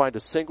couldn't find a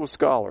single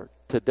scholar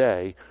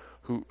today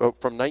who,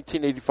 from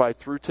 1985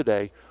 through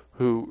today,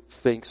 who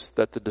thinks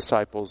that the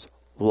disciples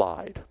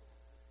lied.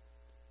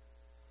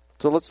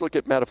 So let's look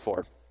at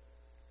metaphor.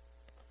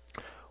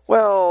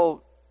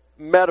 Well,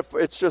 metaphor,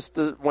 it's just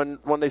when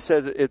they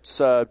said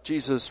it's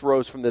Jesus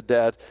rose from the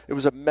dead, it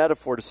was a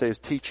metaphor to say his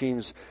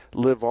teachings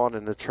live on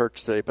in the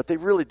church today, but they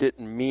really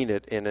didn't mean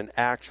it in an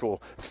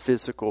actual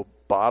physical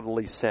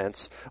bodily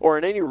sense or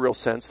in any real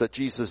sense that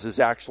Jesus is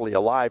actually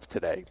alive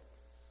today.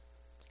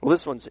 Well,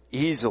 this one's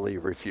easily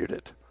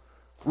refuted.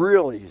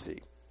 Real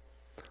easy.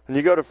 When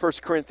you go to 1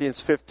 Corinthians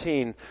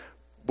 15,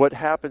 what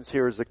happens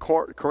here is the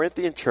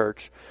Corinthian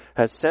church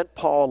has sent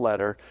Paul a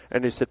letter,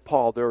 and they said,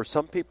 Paul, there are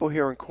some people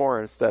here in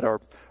Corinth that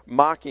are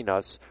mocking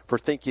us for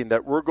thinking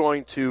that we're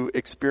going to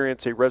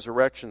experience a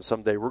resurrection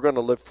someday. We're going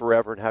to live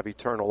forever and have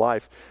eternal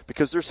life.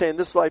 Because they're saying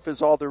this life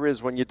is all there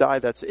is. When you die,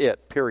 that's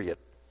it, period.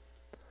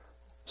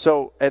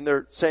 So, and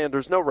they're saying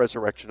there's no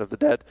resurrection of the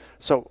dead.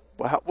 So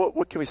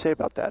what can we say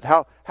about that?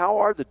 How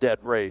are the dead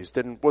raised?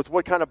 And with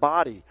what kind of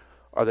body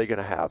are they going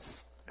to have?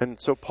 And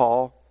so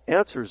Paul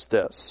answers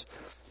this.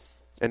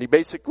 And he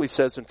basically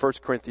says in 1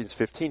 Corinthians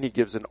 15, he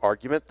gives an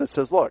argument that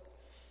says, look,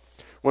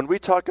 when we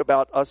talk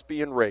about us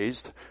being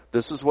raised,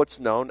 this is what's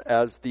known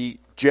as the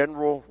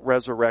general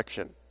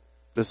resurrection.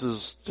 This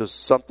is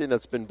just something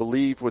that's been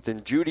believed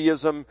within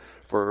Judaism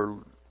for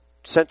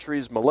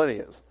centuries,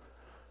 millennia.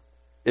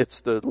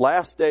 It's the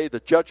last day, the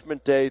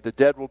judgment day, the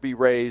dead will be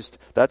raised.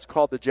 That's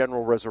called the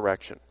general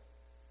resurrection.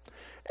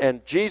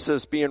 And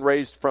Jesus being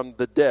raised from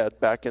the dead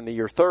back in the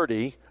year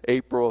 30,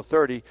 April of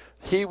 30,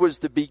 he was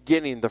the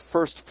beginning, the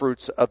first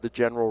fruits of the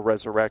general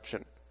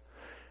resurrection.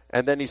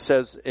 And then he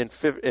says in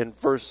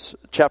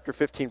chapter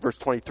 15, verse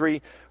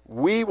 23,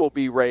 we will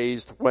be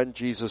raised when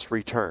Jesus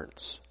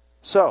returns.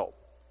 So,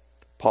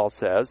 Paul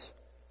says,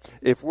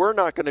 if we're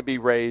not going to be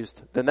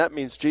raised, then that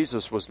means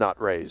Jesus was not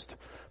raised.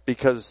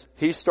 Because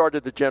he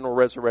started the general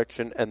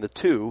resurrection, and the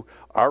two,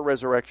 our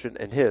resurrection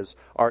and his,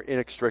 are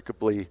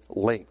inextricably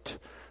linked.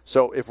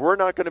 So if we're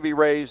not going to be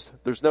raised,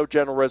 there's no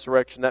general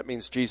resurrection, that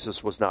means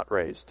Jesus was not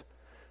raised.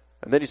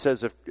 And then he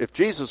says, if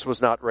Jesus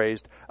was not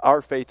raised,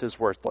 our faith is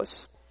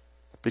worthless.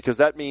 Because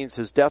that means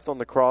his death on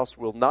the cross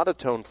will not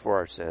atone for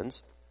our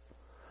sins.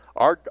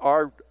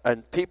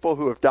 And people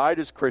who have died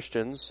as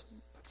Christians,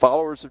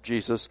 followers of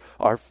Jesus,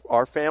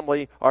 our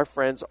family, our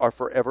friends are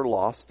forever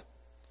lost.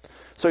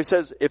 So he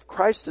says, if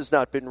Christ has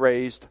not been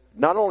raised,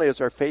 not only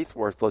is our faith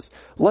worthless,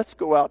 let's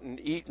go out and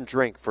eat and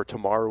drink, for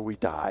tomorrow we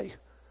die.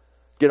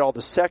 Get all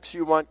the sex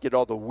you want, get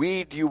all the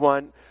weed you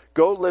want,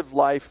 go live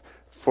life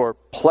for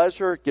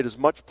pleasure, get as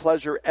much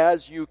pleasure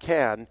as you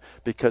can,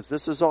 because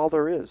this is all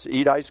there is.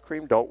 Eat ice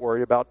cream, don't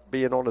worry about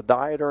being on a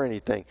diet or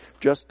anything.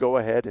 Just go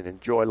ahead and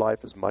enjoy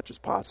life as much as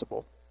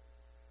possible.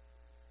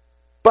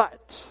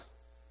 But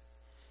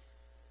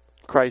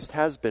Christ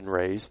has been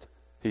raised,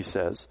 he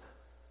says.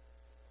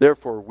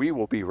 Therefore, we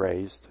will be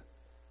raised.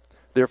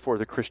 Therefore,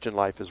 the Christian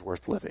life is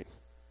worth living.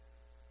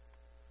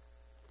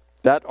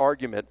 That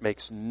argument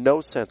makes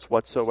no sense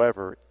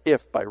whatsoever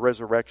if by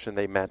resurrection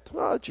they meant,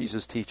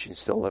 Jesus' teachings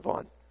still live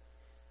on.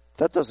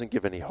 That doesn't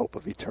give any hope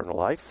of eternal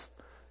life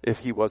if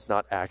he was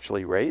not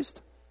actually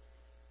raised.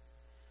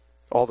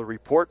 All the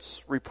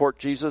reports report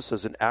Jesus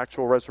as an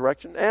actual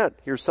resurrection. And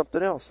here's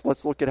something else.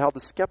 Let's look at how the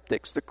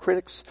skeptics, the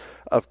critics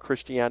of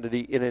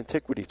Christianity in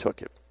antiquity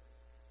took it.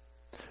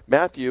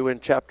 Matthew,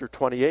 in chapter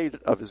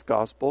 28 of his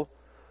gospel,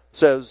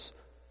 says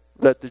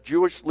that the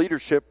Jewish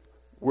leadership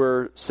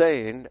were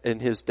saying in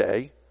his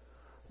day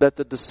that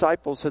the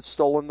disciples had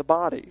stolen the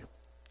body.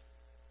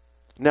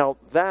 Now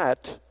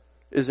that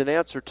is an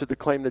answer to the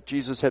claim that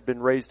Jesus had been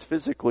raised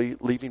physically,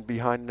 leaving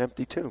behind an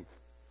empty tomb.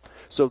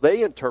 So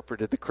they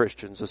interpreted the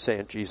Christians as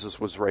saying Jesus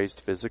was raised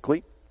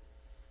physically.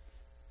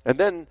 And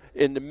then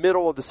in the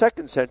middle of the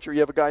 2nd century,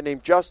 you have a guy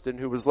named Justin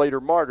who was later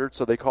martyred,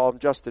 so they call him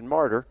Justin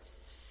Martyr.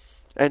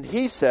 And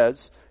he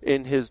says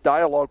in his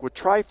dialogue with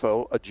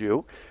Trypho, a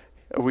Jew,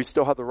 we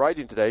still have the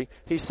writing today,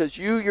 he says,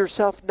 you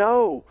yourself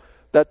know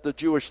that the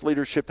Jewish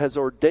leadership has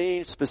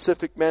ordained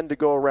specific men to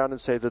go around and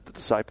say that the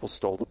disciples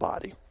stole the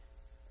body.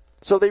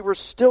 So they were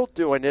still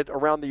doing it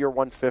around the year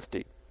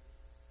 150.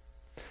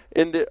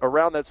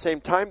 Around that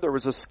same time, there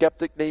was a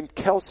skeptic named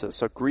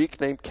Celsus, a Greek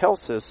named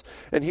Celsus,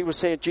 and he was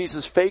saying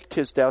Jesus faked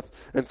his death,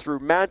 and through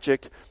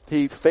magic,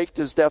 he faked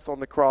his death on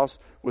the cross,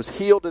 was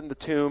healed in the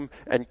tomb,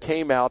 and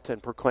came out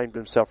and proclaimed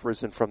himself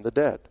risen from the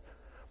dead.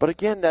 But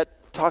again, that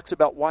talks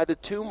about why the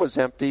tomb was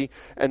empty,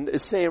 and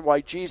is saying why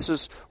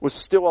Jesus was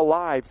still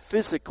alive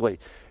physically.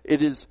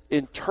 It is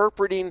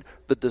interpreting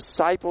the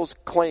disciples'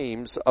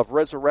 claims of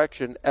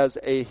resurrection as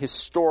a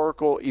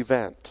historical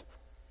event.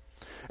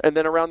 And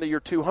then around the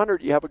year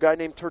 200, you have a guy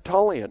named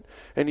Tertullian.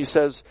 And he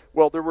says,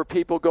 well, there were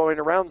people going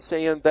around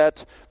saying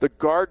that the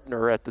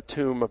gardener at the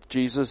tomb of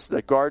Jesus,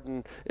 the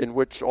garden in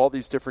which all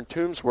these different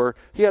tombs were,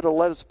 he had a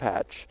lettuce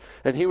patch.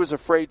 And he was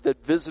afraid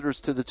that visitors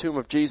to the tomb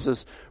of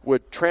Jesus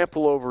would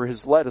trample over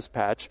his lettuce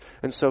patch.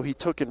 And so he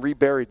took and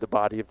reburied the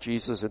body of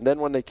Jesus. And then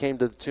when they came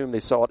to the tomb,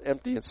 they saw it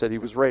empty and said he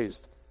was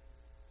raised.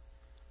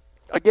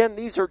 Again,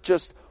 these are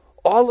just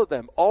all of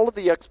them, all of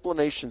the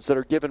explanations that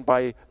are given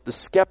by the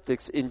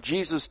skeptics in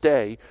Jesus'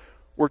 day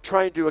were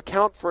trying to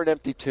account for an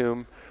empty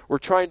tomb, were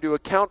trying to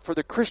account for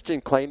the Christian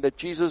claim that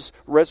Jesus'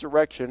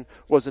 resurrection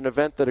was an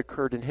event that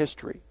occurred in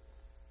history.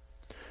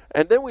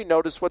 And then we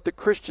notice what the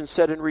Christians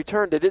said in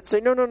return. They didn't say,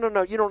 no,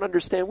 you don't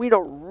understand. We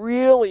don't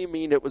really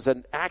mean it was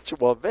an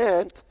actual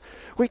event.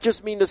 We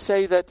just mean to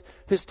say that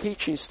his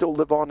teachings still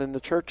live on in the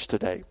church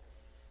today.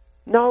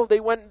 No, they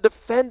went and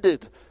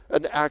defended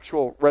an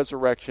actual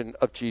resurrection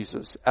of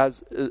Jesus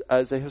as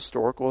a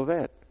historical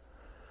event.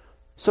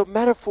 So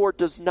metaphor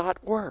does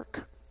not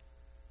work.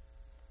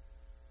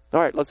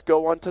 All right, let's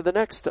go on to the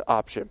next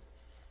option.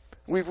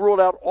 We've ruled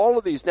out all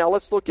of these. Now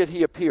let's look at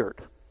he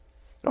appeared.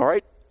 All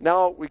right,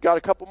 now we've got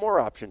a couple more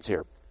options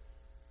here.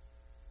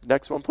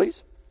 Next one,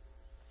 please.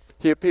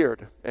 He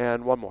appeared,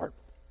 and one more.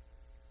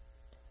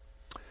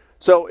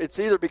 So it's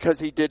either because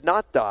he did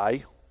not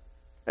die,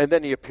 and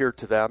then he appeared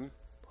to them,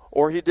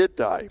 or he did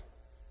die,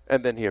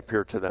 and then he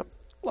appeared to them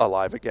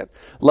alive again.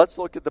 Let's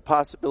look at the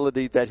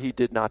possibility that he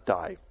did not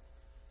die.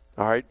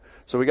 All right?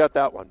 So we got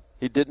that one.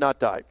 He did not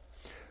die.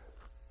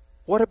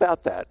 What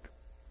about that?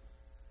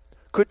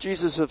 Could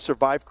Jesus have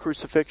survived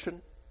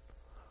crucifixion?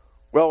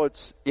 Well,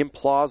 it's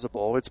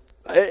implausible.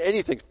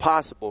 Anything's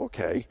possible,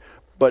 okay?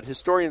 But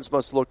historians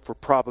must look for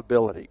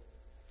probability.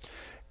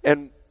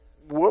 And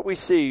what we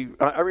see,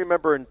 I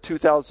remember in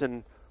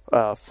 2000,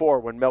 2004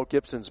 when Mel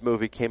Gibson's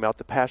movie came out,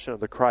 The Passion of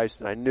the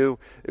Christ, and I knew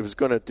it was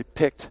going to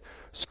depict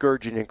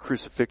scourging and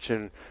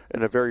crucifixion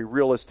in a very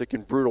realistic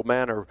and brutal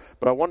manner,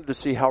 but I wanted to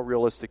see how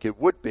realistic it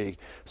would be.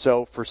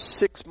 So for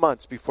 6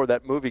 months before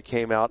that movie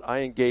came out, I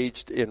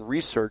engaged in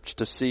research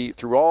to see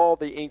through all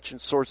the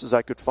ancient sources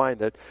I could find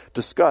that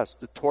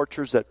discussed the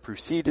tortures that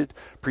preceded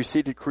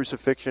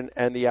crucifixion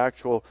and the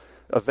actual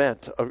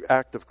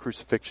act of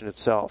crucifixion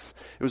itself.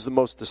 It was the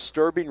most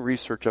disturbing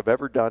research I've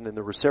ever done, and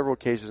there were several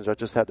occasions I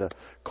just had to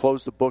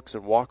close the books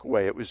and walk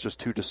away. It was just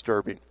too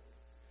disturbing.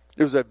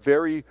 It was a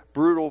very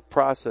brutal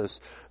process.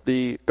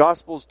 The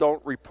Gospels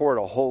don't report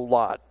a whole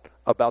lot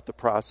about the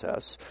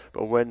process,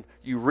 but when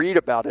you read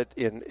about it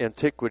in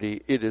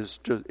antiquity, it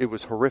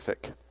was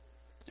horrific.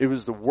 It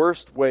was the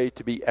worst way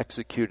to be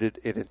executed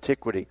in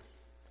antiquity.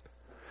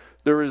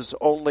 There is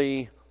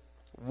only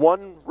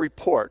one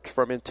report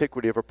from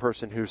antiquity of a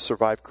person who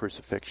survived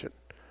crucifixion,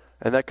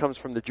 and that comes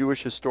from the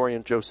Jewish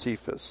historian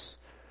Josephus.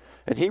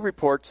 And he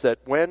reports that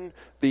when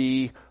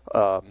the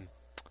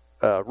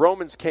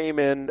Romans came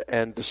in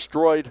and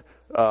destroyed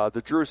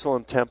the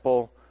Jerusalem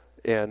temple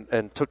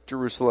and took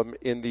Jerusalem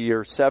in the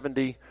year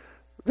 70,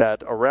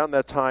 that around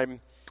that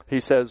time,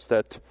 he says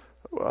that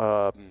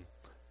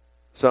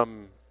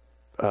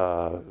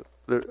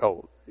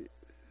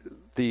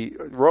the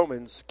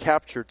Romans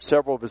captured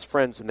several of his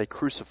friends and they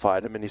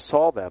crucified him, and he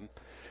saw them.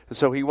 And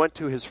so he went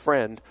to his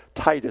friend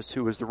Titus,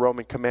 who was the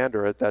Roman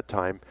commander at that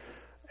time,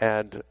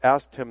 and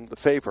asked him the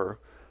favor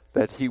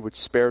that he would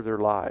spare their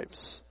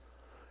lives.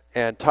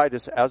 And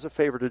Titus, as a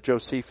favor to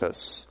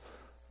Josephus,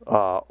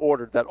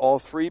 ordered that all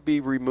three be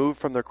removed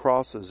from their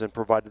crosses and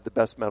provided the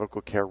best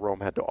medical care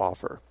Rome had to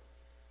offer.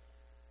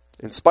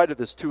 In spite of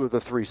this, 2 of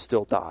the 3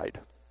 still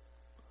died.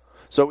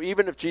 So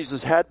even if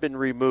Jesus had been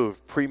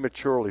removed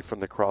prematurely from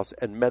the cross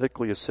and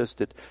medically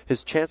assisted,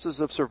 his chances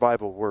of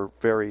survival were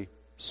very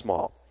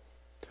small.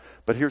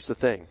 But here's the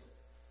thing.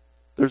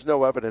 There's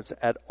no evidence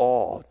at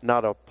all,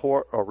 not a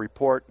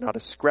report, not a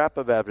scrap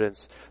of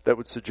evidence that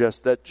would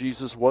suggest that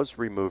Jesus was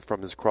removed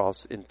from his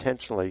cross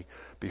intentionally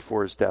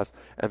before his death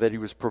and that he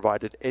was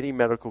provided any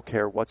medical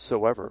care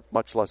whatsoever,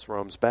 much less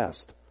Rome's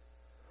best.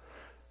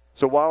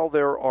 So while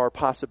there are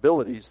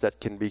possibilities that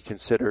can be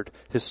considered,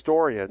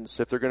 historians,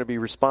 if they're going to be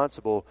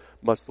responsible,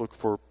 must look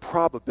for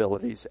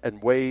probabilities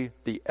and weigh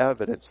the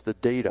evidence, the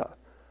data.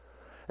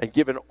 And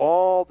given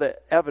all the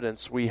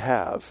evidence we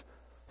have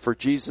for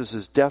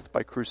Jesus' death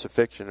by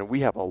crucifixion, and we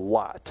have a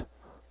lot,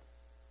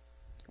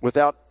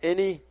 without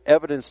any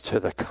evidence to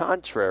the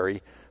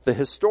contrary, the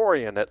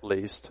historian at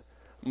least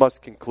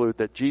must conclude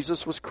that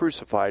Jesus was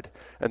crucified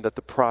and that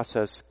the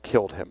process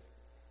killed him.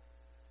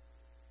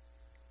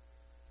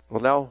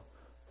 Well, now,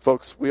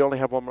 folks, we only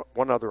have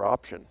one other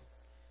option.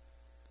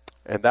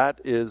 And that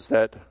is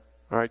that,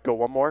 all right, go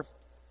one more.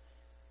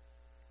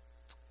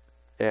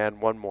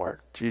 And one more.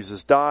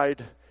 Jesus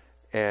died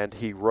and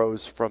he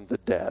rose from the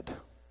dead.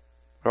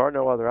 There are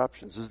no other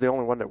options. This is the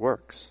only one that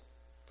works,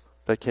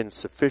 that can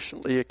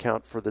sufficiently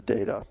account for the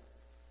data.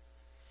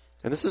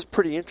 And this is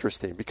pretty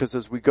interesting because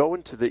as we go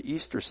into the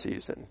Easter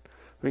season,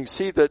 we can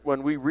see that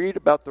when we read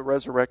about the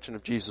resurrection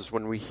of Jesus,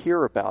 when we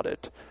hear about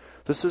it,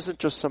 this isn't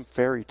just some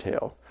fairy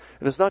tale.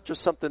 And it's not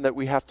just something that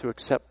we have to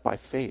accept by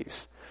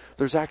faith.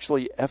 There's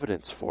actually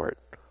evidence for it,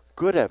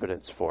 good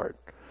evidence for it.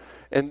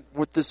 And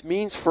what this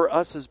means for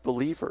us as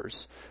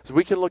believers is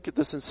we can look at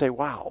this and say,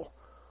 wow,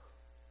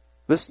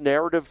 this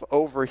narrative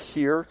over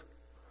here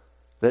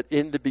that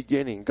in the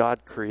beginning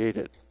God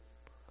created,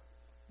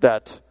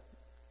 that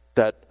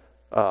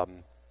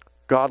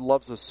God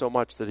loves us so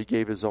much that he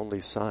gave his only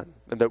son,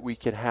 and that we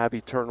can have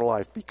eternal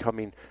life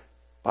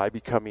by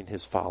becoming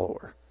his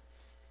follower.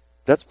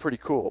 That's pretty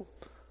cool.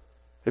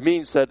 It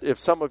means that if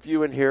some of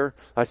you in here,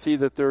 I see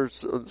that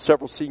there's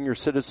several senior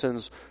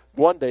citizens,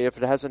 one day, if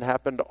it hasn't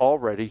happened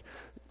already,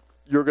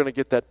 you're going to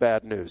get that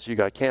bad news. You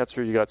got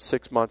cancer, you got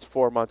 6 months,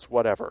 4 months,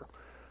 whatever.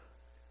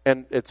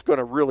 And it's going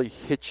to really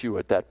hit you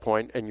at that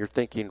point, and you're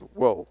thinking,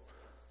 whoa,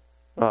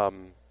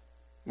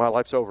 my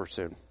life's over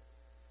soon.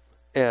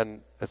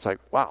 And it's like,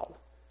 wow,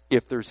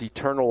 if there's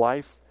eternal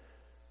life,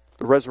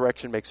 the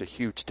resurrection makes a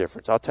huge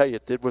difference. I'll tell you,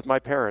 it did with my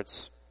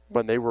parents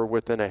when they were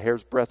within a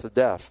hair's breadth of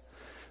death.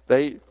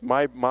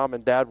 My mom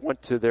and dad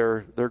went to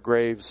their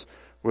graves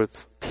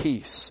with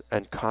peace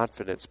and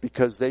confidence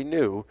because they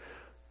knew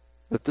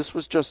that this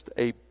was just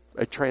a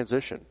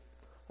transition,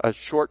 a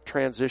short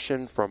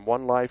transition from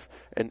one life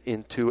and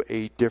into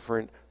a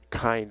different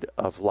kind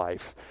of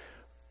life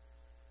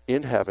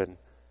in heaven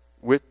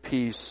with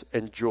peace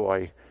and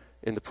joy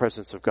in the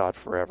presence of God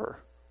forever.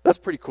 That's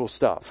pretty cool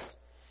stuff.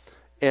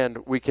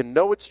 And we can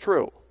know it's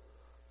true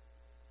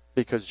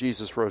because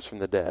Jesus rose from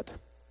the dead.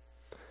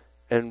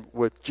 And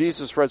with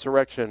Jesus'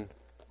 resurrection,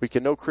 we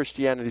can know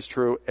Christianity is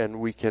true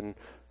and we can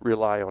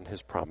rely on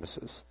his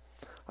promises.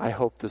 I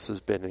hope this has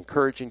been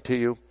encouraging to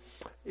you.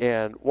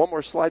 And one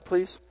more slide,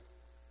 please.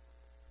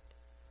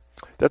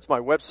 That's my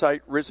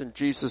website,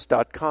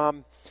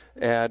 risenjesus.com.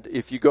 And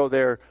if you go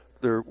there,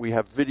 we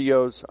have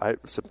videos,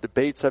 some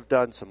debates I've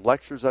done, some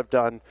lectures I've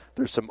done.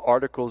 There's some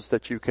articles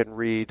that you can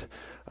read.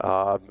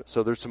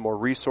 So there's some more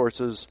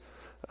resources.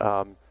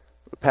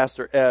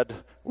 Pastor Ed,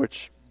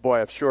 which,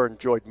 boy, I've sure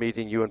enjoyed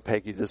meeting you and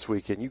Peggy this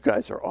weekend. You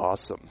guys are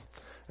awesome.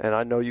 And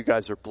I know you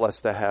guys are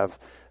blessed to have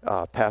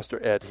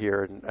Pastor Ed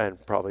here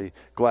and probably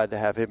glad to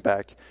have him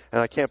back.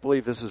 And I can't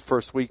believe this is his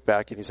first week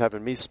back and he's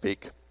having me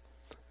speak.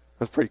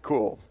 That's pretty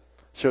cool.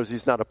 Shows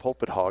he's not a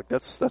pulpit hog.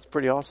 That's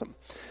pretty awesome.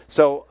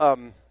 So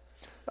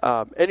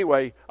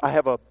anyway, I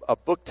have a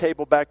book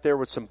table back there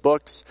with some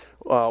books.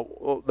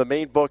 The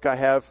main book I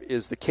have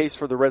is The Case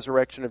for the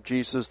Resurrection of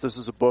Jesus. This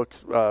is a book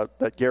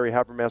that Gary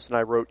Habermas and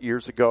I wrote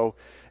years ago,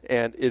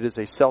 and it is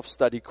a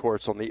self-study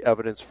course on the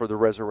evidence for the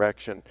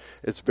resurrection.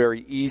 It's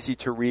very easy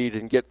to read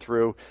and get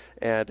through,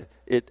 and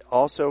it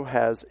also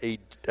has a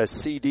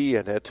CD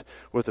in it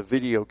with a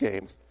video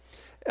game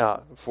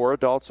for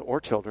adults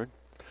or children.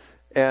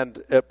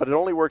 But it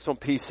only works on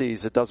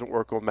PCs. It doesn't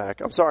work on Mac.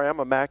 I'm sorry, I'm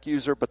a Mac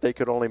user, but they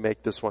could only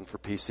make this one for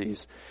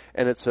PCs.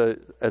 And it's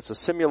a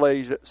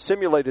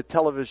simulated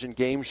television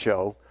game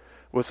show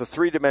with a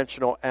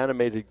 3-dimensional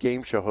animated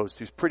game show host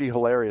who's pretty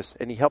hilarious,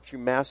 and he helps you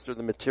master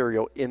the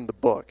material in the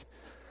book.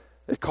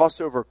 It costs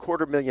over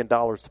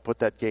 $250,000 to put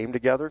that game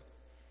together.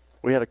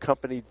 We had a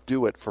company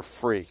do it for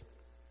free.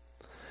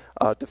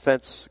 A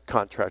defense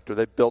contractor.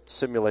 They built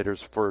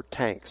simulators for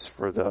tanks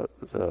for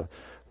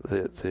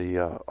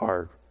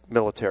our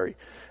military,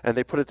 and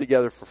they put it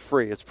together for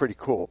free. It's pretty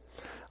cool.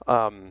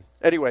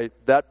 Anyway,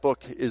 that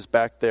book is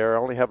back there. I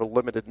only have a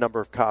limited number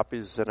of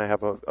copies, and I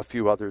have a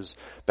few others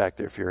back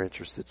there if you're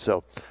interested.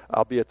 So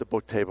I'll be at the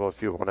book table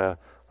if you want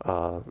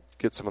to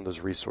get some of those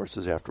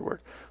resources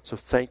afterward. So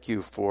thank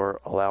you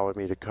for allowing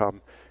me to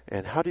come.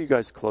 And how do you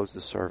guys close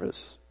the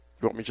service?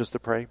 You want me just to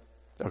pray?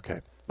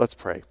 Okay, let's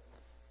pray.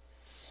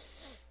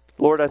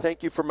 Lord, I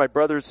thank you for my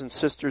brothers and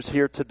sisters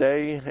here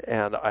today,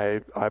 and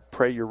I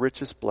pray your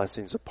richest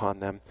blessings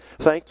upon them.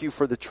 Thank you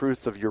for the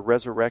truth of your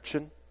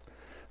resurrection.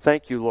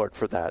 Thank you, Lord,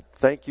 for that.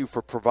 Thank you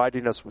for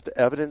providing us with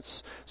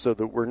evidence so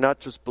that we're not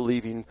just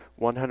believing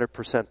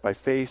 100% by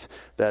faith,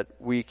 that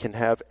we can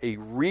have a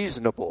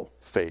reasonable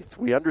faith.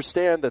 We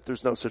understand that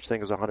there's no such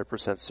thing as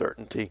 100%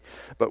 certainty,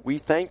 but we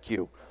thank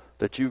you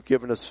that you've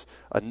given us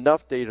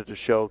enough data to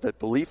show that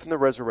belief in the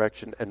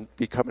resurrection and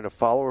becoming a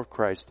follower of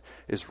Christ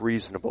is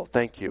reasonable.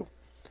 Thank you.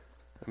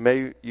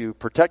 May you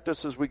protect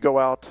us as we go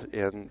out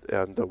in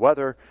the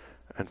weather,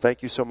 and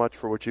thank you so much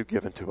for what you've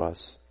given to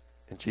us.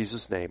 In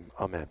Jesus' name,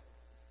 amen.